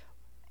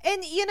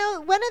 And,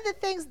 one of the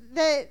things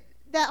that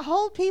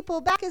hold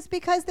people back is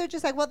because they're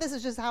just like, well, this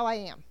is just how I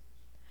am.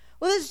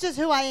 Well, this is just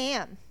who I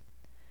am.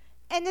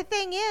 And the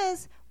thing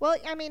is, well,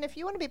 if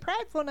you want to be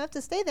prideful enough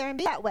to stay there and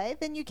be that way,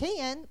 then you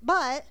can,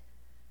 but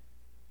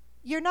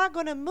you're not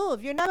going to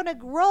move. You're not going to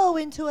grow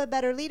into a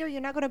better leader.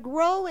 You're not going to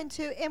grow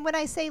into, and when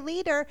I say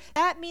leader,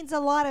 that means a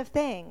lot of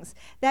things.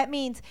 That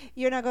means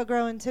you're not going to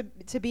grow into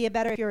to be a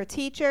better, if you're a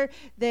teacher,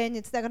 then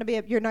it's not going to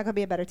be, you're not going to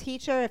be a better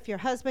teacher. If you're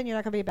a husband, you're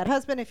not going to be a better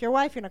husband. If you're a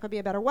wife, you're not going to be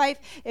a better wife.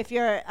 If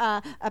you're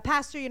a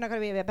pastor, you're not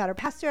going to be a better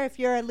pastor. If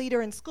you're a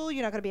leader in school,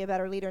 you're not going to be a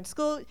better leader in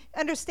school.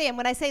 Understand,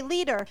 when I say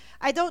leader,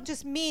 I don't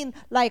just mean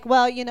like,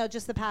 well,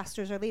 just the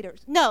pastors are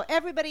leaders. No,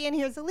 everybody in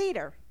here is a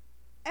leader.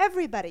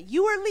 Everybody.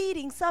 You are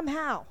leading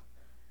somehow.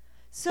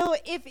 So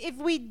if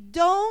we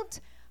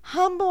don't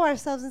humble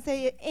ourselves and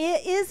say,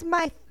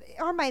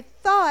 are my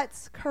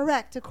thoughts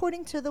correct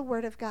according to the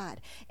Word of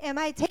God? Am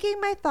I taking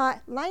my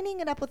thought,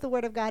 lining it up with the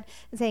Word of God,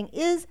 and saying,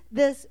 is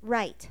this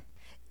right?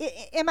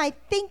 Am I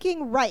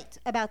thinking right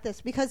about this?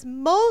 Because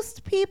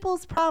most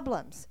people's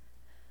problems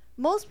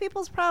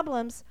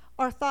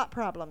are thought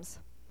problems.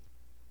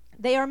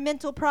 They are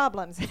mental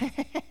problems.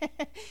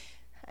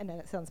 I know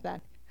that sounds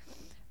bad.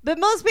 But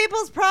most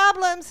people's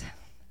problems,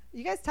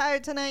 you guys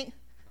tired tonight?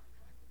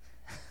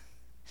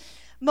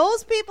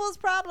 Most people's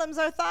problems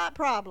are thought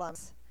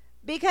problems.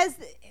 Because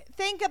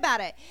think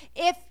about it.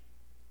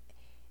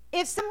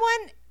 If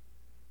someone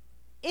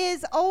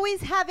is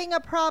always having a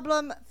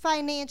problem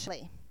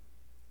financially,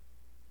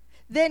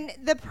 then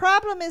the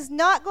problem is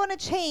not going to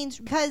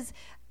change because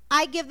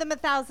I give them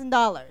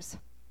 $1,000.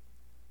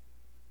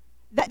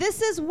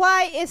 This is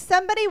why if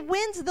somebody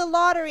wins the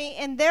lottery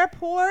and they're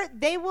poor,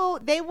 they will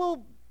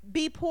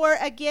be poor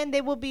again. They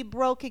will be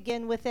broke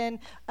again within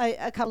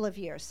a couple of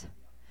years.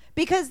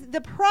 Because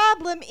the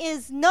problem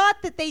is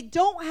not that they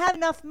don't have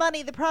enough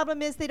money. The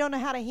problem is they don't know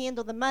how to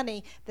handle the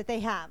money that they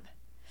have.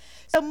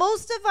 So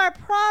most of our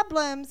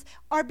problems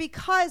are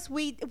because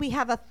we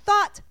have a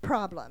thought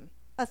problem.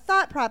 A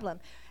thought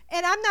problem.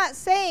 And I'm not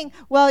saying,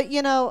 well,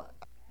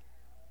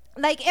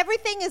 like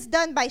everything is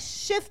done by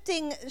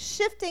shifting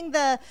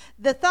the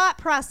thought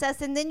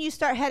process, and then you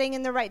start heading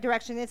in the right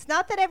direction. It's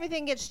not that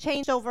everything gets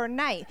changed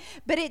overnight,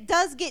 but it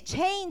does get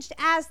changed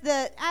as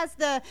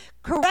the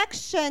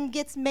correction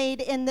gets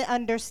made in the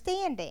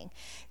understanding.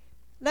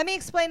 Let me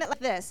explain it like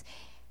this.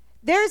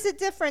 There's a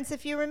difference.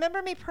 If you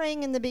remember me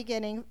praying in the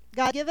beginning,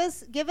 God, give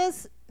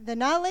us the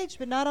knowledge,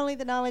 but not only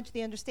the knowledge,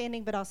 the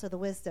understanding, but also the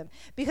wisdom.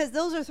 Because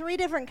those are three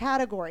different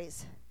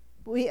categories.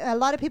 A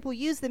lot of people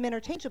use them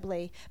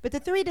interchangeably, but the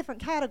three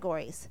different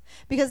categories.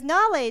 Because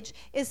knowledge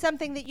is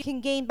something that you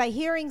can gain by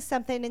hearing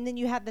something, and then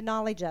you have the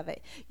knowledge of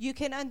it. You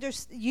can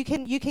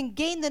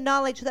gain the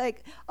knowledge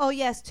like, oh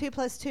yes, 2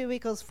 + 2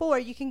 = 4.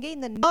 You can gain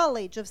the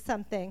knowledge of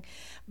something,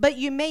 but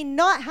you may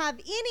not have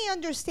any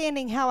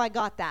understanding how I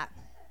got that.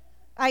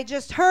 I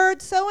just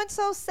heard so and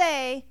so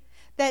say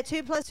that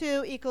 2 +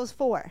 2 =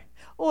 4.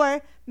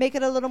 Or make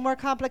it a little more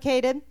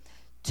complicated.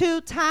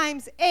 2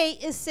 times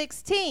 8 is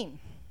 16.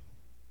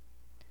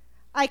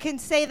 I can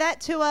say that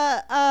to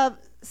a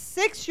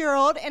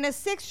 6-year-old, and a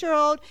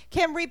 6-year-old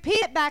can repeat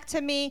it back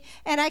to me,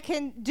 and I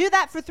can do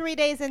that for 3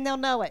 days, and they'll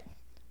know it.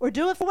 Or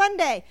do it for 1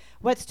 day.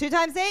 What's 2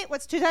 times 8?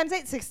 What's 2 times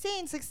 8?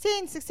 16,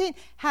 16, 16.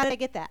 How did I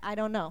get that? I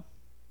don't know.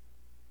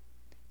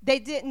 They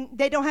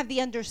don't have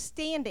the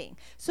understanding.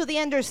 So the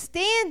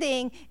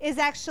understanding is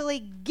actually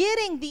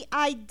getting the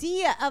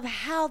idea of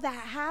how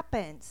that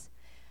happens.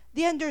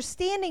 The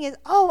understanding is,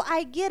 oh,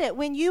 I get it.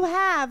 When you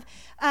have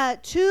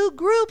 2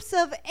 groups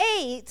of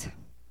 8,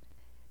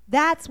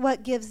 that's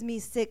what gives me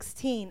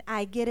 16.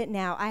 I get it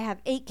now. I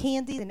have 8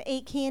 candies and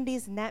 8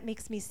 candies, and that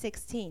makes me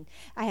 16.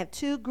 I have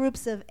 2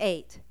 groups of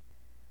 8.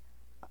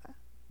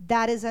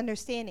 That is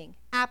understanding.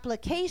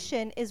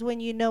 Application is when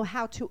you know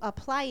how to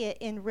apply it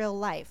in real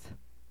life.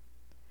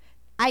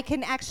 I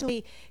can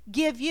actually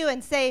give you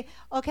and say,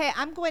 okay,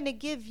 I'm going to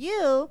give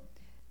you,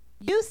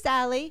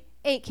 Sally,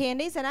 8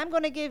 candies, and I'm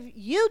going to give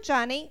you,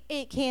 Johnny,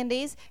 8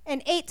 candies,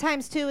 and 8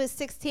 times 2 is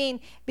 16,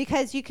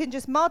 because you can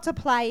just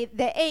multiply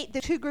the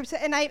 2 groups,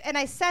 and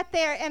I sat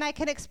there and I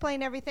can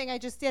explain everything I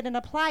just did and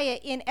apply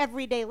it in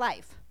everyday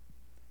life.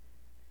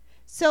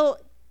 So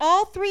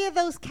all 3 of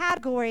those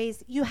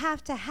categories you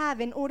have to have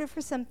in order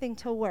for something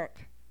to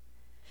work,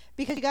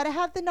 because you got to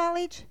have the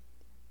knowledge,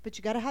 but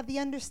you got to have the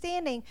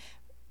understanding,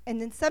 and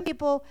then some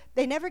people,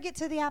 they never get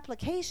to the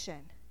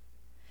application.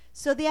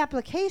 So the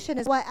application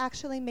is what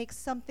actually makes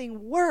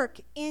something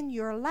work in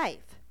your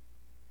life.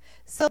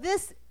 So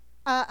this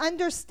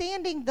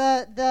understanding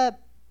the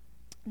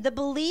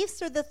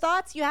beliefs or the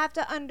thoughts, you have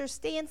to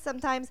understand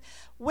sometimes,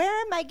 where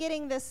am I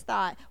getting this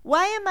thought?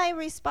 Why am I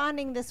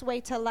responding this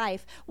way to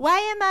life?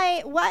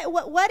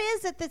 What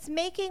is it that's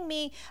making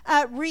me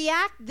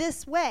react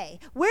this way?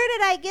 Where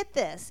did I get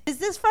this? Is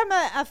this from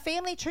a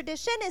family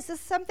tradition? Is this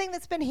something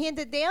that's been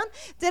handed down?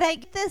 Did I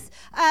get this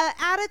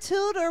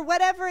attitude or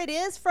whatever it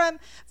is from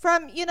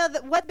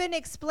what's been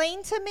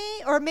explained to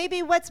me, or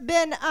maybe what's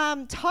been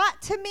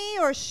taught to me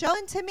or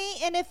shown to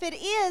me? And if it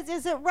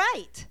is it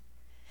right?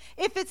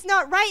 If it's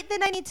not right,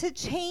 then I need to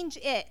change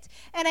it.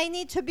 And I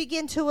need to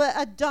begin to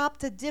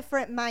adopt a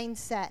different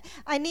mindset.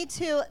 I need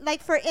to,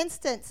 like, for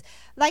instance,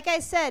 like I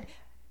said,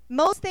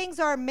 most things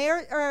are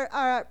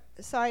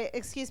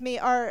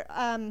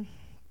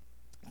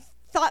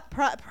thought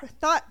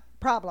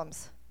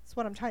problems. That's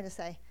what I'm trying to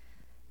say.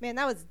 Man,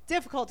 that was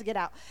difficult to get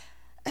out.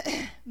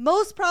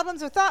 Most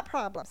problems are thought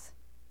problems.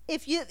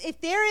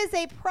 If there is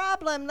a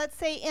problem, let's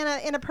say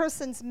in a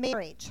person's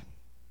marriage,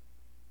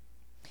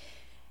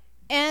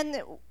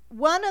 and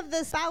one of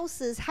the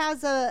spouses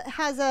has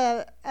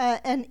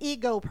an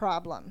ego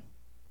problem,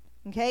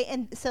 okay,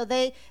 and so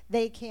they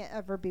can't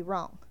ever be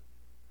wrong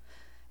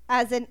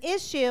as an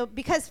issue,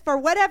 because for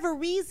whatever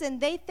reason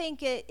they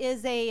think it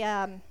is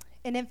an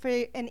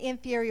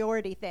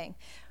inferiority thing.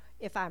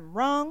 If I'm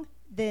wrong,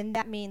 then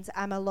that means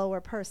I'm a lower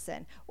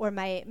person, or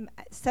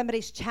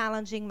somebody's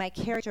challenging my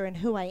character and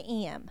who I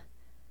am.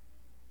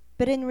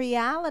 But in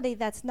reality,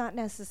 that's not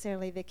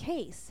necessarily the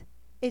case.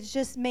 It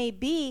just may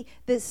be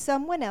that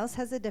someone else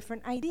has a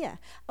different idea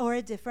or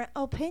a different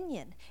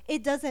opinion.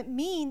 It doesn't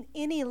mean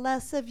any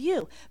less of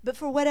you. But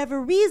for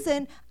whatever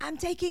reason, I'm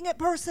taking it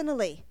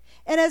personally.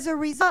 And as a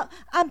result,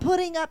 I'm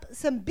putting up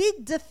some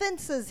big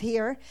defenses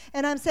here.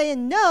 And I'm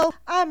saying, no,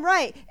 I'm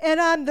right.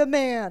 And I'm the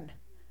man.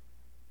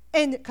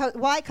 And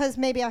why? Because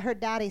maybe I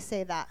heard Daddy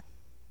say that.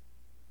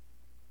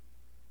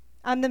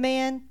 I'm the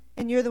man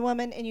and you're the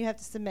woman and you have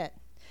to submit.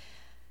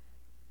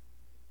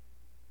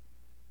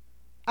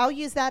 I'll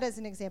use that as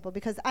an example,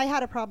 because I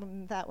had a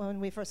problem with that when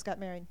we first got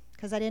married,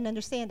 because I didn't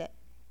understand it.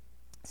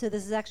 So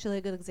this is actually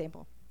a good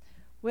example.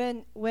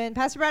 When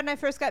Pastor Brad and I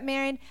first got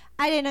married,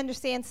 I didn't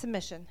understand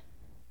submission,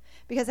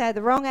 because I had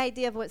the wrong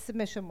idea of what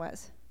submission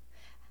was.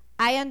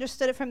 I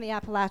understood it from the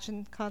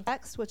Appalachian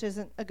context, which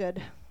isn't a good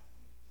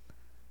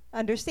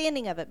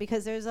understanding of it,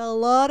 because there's a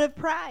lot of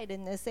pride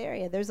in this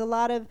area. There's a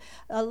lot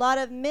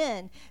of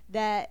men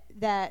that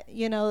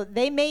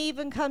they may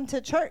even come to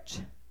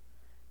church.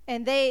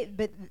 And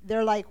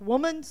they're like,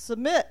 woman,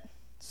 submit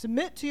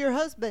to your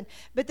husband.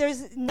 But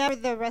there's never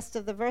the rest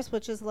of the verse,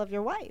 which is love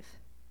your wife.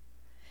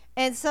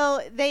 And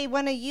so they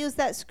want to use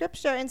that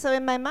scripture. And so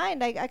in my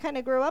mind, I kind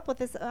of grew up with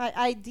this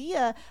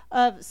idea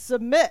of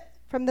submit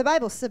from the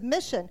Bible,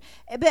 submission.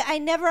 But I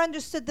never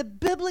understood the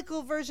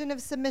biblical version of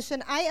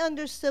submission. I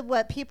understood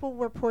what people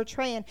were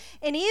portraying.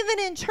 And even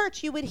in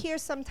church, you would hear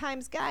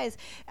sometimes guys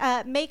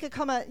make a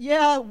comment,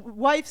 yeah,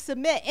 wife,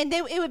 submit. And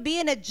it would be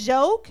in a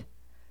joke.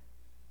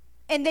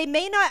 And they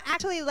may not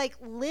actually live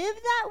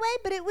that way,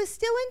 but it was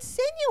still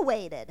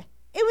insinuated.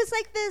 It was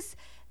like this,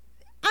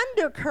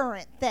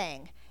 undercurrent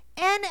thing.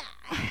 And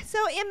so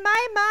in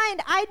my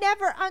mind, I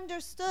never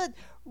understood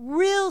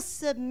real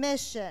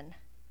submission,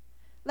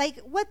 like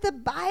what the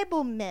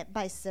Bible meant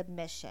by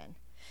submission.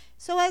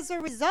 So as a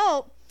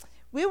result,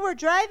 we were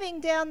driving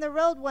down the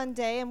road one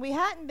day, and we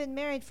hadn't been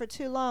married for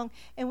too long,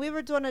 and we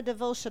were doing a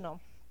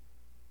devotional.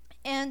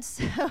 And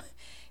so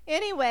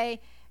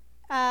anyway,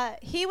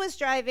 he was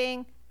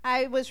driving,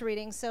 I was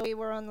reading, so we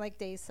were on like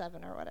day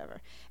 7 or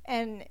whatever.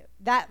 And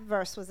that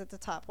verse was at the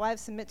top.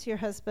 Wives, submit to your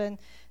husband,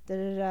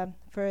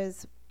 for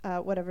his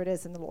whatever it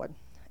is in the Lord.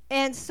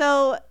 And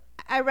so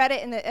I read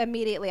it, and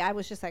immediately I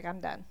was just like, I'm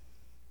done.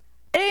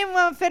 I didn't even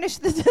want to finish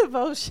the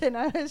devotion.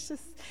 I was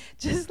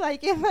just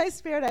like in my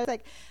spirit. I was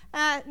like,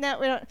 no,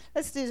 we don't.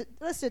 Let's do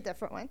a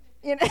different one.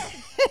 You know.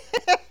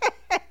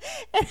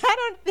 And I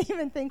don't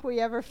even think we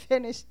ever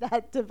finished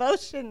that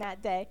devotion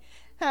that day.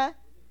 Huh?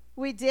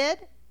 We did?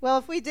 Well,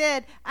 if we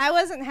did, I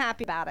wasn't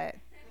happy about it.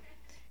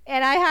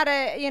 And I had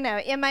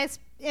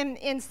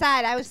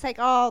inside, I was like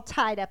all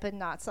tied up in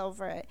knots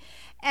over it.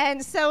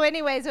 And so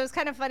anyways, it was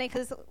kind of funny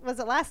because, was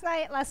it last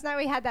night? Last night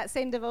we had that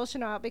same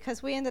devotional out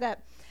because we ended up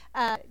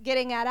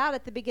getting that out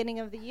at the beginning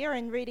of the year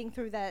and reading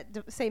through that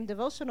same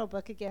devotional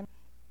book again.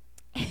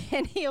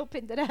 And he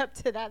opened it up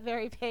to that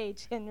very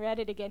page and read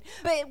it again.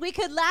 But we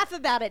could laugh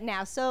about it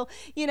now. So,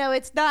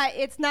 it's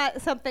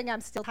not something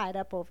I'm still tied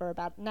up over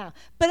about now.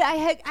 But I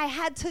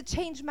had to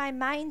change my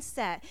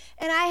mindset.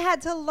 And I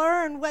had to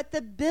learn what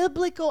the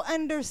biblical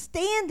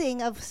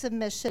understanding of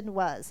submission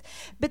was.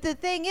 But the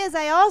thing is,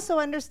 I also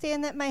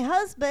understand that my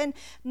husband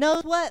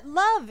knows what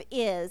love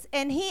is.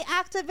 And he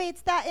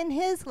activates that in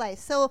his life.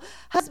 So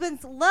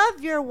husbands,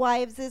 love your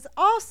wives is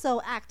also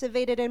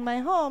activated in my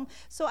home.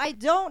 So I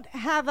don't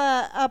have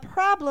a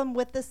problem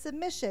with the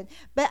submission,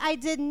 but I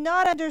did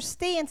not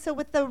understand. So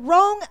with the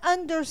wrong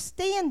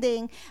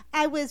understanding,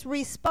 I was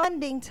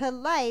responding to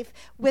life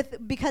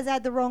because I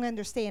had the wrong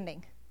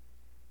understanding.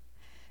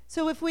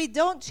 So if we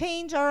don't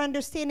change our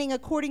understanding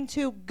according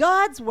to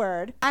God's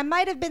word, I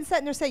might have been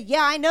sitting there saying,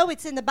 yeah, I know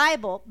it's in the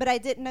Bible, but I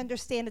didn't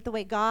understand it the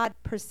way God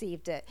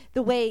perceived it,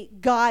 the way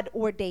God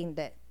ordained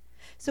it.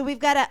 So we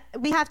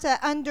have to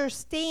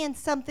understand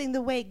something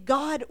the way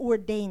God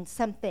ordained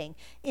something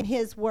in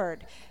his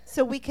word.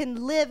 So we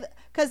can live,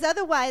 because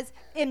otherwise,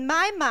 in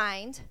my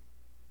mind,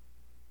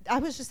 I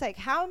was just like,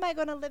 how am I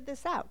going to live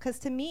this out? Because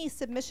to me,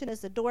 submission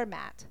is a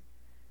doormat.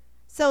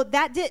 So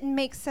that didn't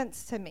make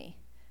sense to me.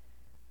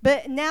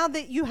 But now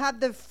that you have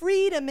the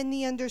freedom and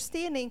the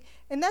understanding,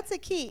 and that's a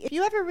key. If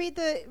you ever read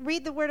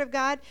the Word of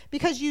God,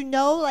 because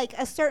like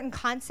a certain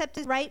concept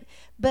is right,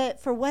 but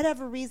for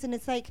whatever reason,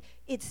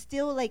 it's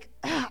still like,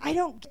 I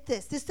don't get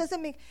this. This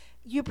doesn't make,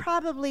 you're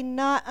probably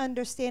not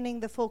understanding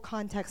the full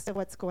context of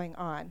what's going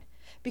on.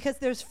 Because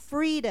there's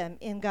freedom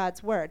in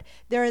God's word.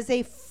 There is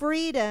a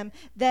freedom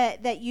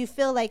that you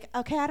feel like,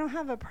 okay, I don't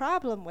have a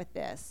problem with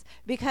this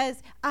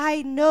because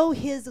I know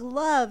his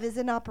love is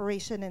in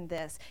operation in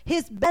this.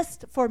 His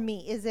best for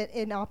me is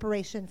in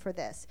operation for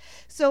this.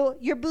 So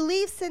your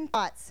beliefs and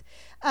thoughts,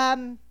 are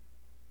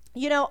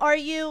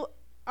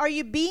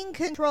you being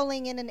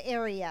controlling in an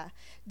area?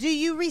 Do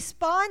you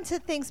respond to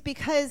things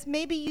because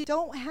maybe you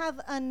don't have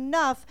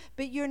enough,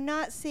 but you're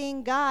not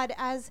seeing God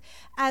as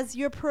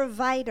your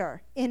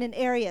provider in an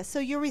area? So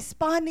you're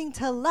responding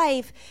to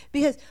life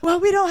because, well,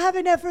 we don't have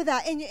enough for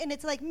that. And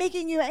it's like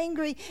making you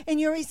angry and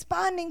you're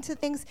responding to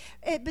things.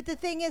 But the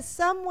thing is,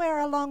 somewhere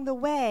along the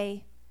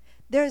way,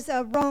 there's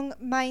a wrong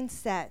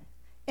mindset.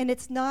 And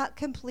it's not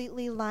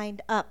completely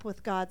lined up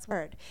with God's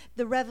word.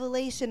 The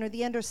revelation or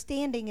the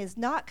understanding is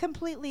not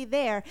completely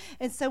there.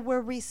 And so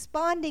we're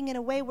responding in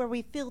a way where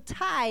we feel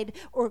tied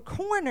or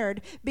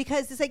cornered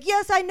because it's like,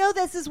 yes, I know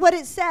this is what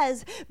it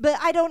says, but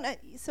I don't.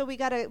 So we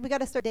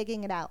gotta start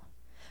digging it out.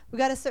 We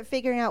got to start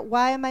figuring out,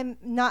 why am I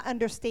not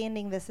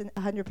understanding this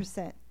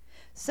 100%?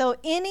 So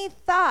any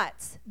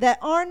thoughts that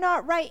are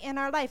not right in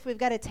our life, we've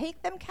got to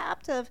take them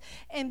captive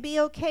and be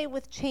okay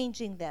with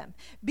changing them.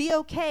 Be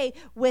okay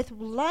with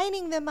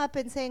lining them up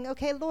and saying,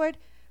 okay, Lord,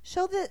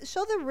 show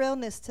the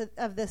realness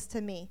of this to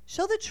me.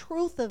 Show the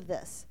truth of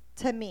this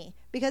to me,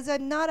 because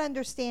I'm not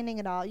understanding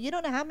it all. You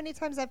don't know how many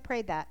times I've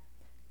prayed that.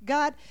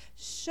 God,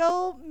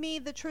 show me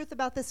the truth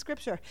about this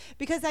scripture,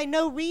 because I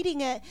know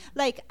reading it,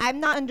 like, I'm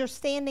not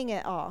understanding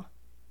it all.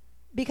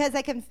 Because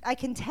I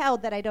can tell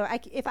that I don't.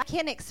 If I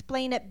can't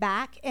explain it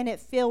back and it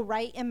feel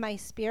right in my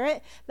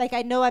spirit, like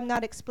I know I'm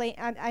not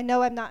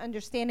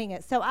understanding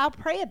it. So I'll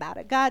pray about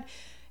it. God,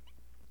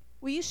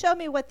 will you show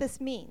me what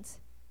this means?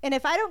 And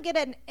if I don't get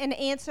an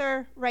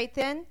answer right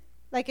then,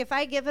 like if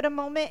I give it a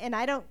moment and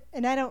I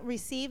don't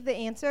receive the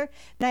answer,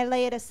 then I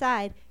lay it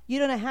aside. You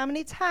don't know how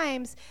many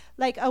times,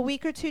 like a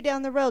week or two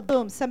down the road,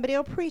 boom, somebody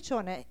will preach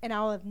on it, and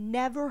I'll have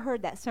never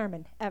heard that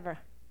sermon ever.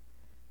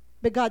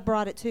 But God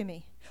brought it to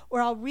me. Or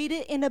I'll read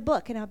it in a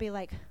book and I'll be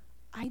like,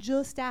 I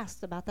just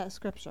asked about that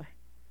scripture.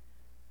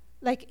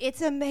 Like,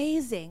 it's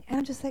amazing. And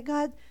I'm just like,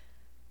 God,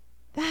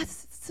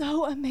 that's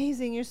so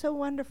amazing. You're so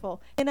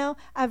wonderful.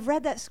 I've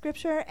read that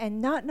scripture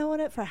and not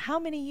knowing it for how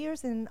many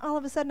years, and all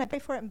of a sudden I pray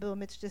for it and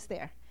boom, it's just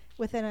there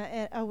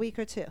within a week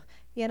or two,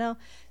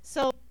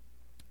 So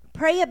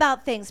Pray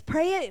about things.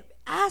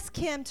 Ask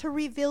him to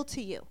reveal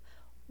to you.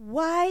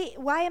 Why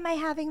am I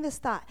having this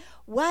thought?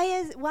 Why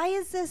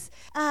is this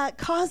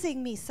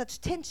causing me such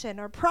tension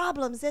or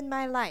problems in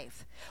my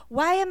life?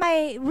 Why am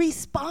I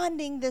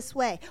responding this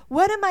way?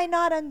 What am I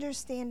not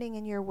understanding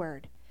in your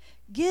word?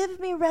 Give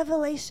me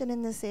revelation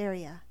in this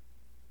area.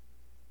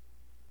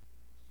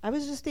 I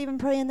was just even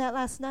praying that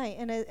last night,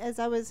 and it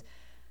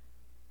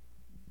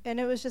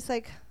was just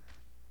like,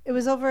 it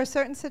was over a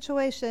certain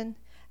situation,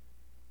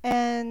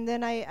 and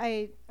then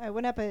I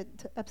went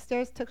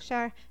upstairs, took a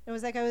shower. It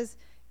was like I was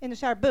in the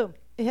shower, boom,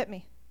 it hit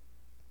me.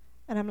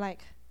 And I'm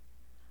like,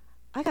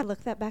 I got to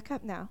look that back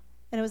up now.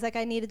 And it was like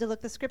I needed to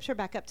look the scripture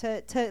back up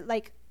to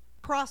like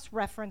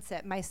cross-reference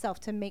it myself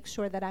to make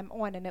sure that I'm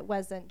on and it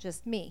wasn't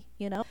just me,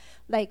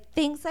 Like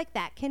things like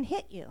that can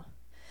hit you.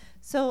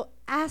 So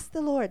ask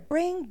the Lord,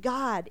 bring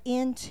God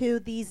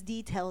into these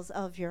details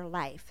of your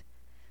life.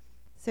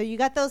 So you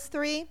got those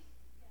 3?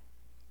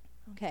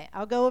 Okay,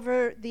 I'll go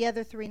over the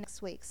other 3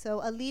 next week. So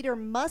a leader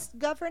must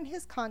govern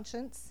his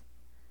conscience.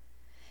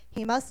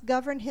 He must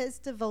govern his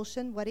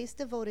devotion, what he's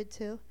devoted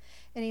to,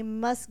 and he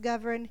must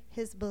govern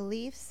his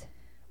beliefs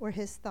or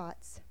his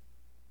thoughts.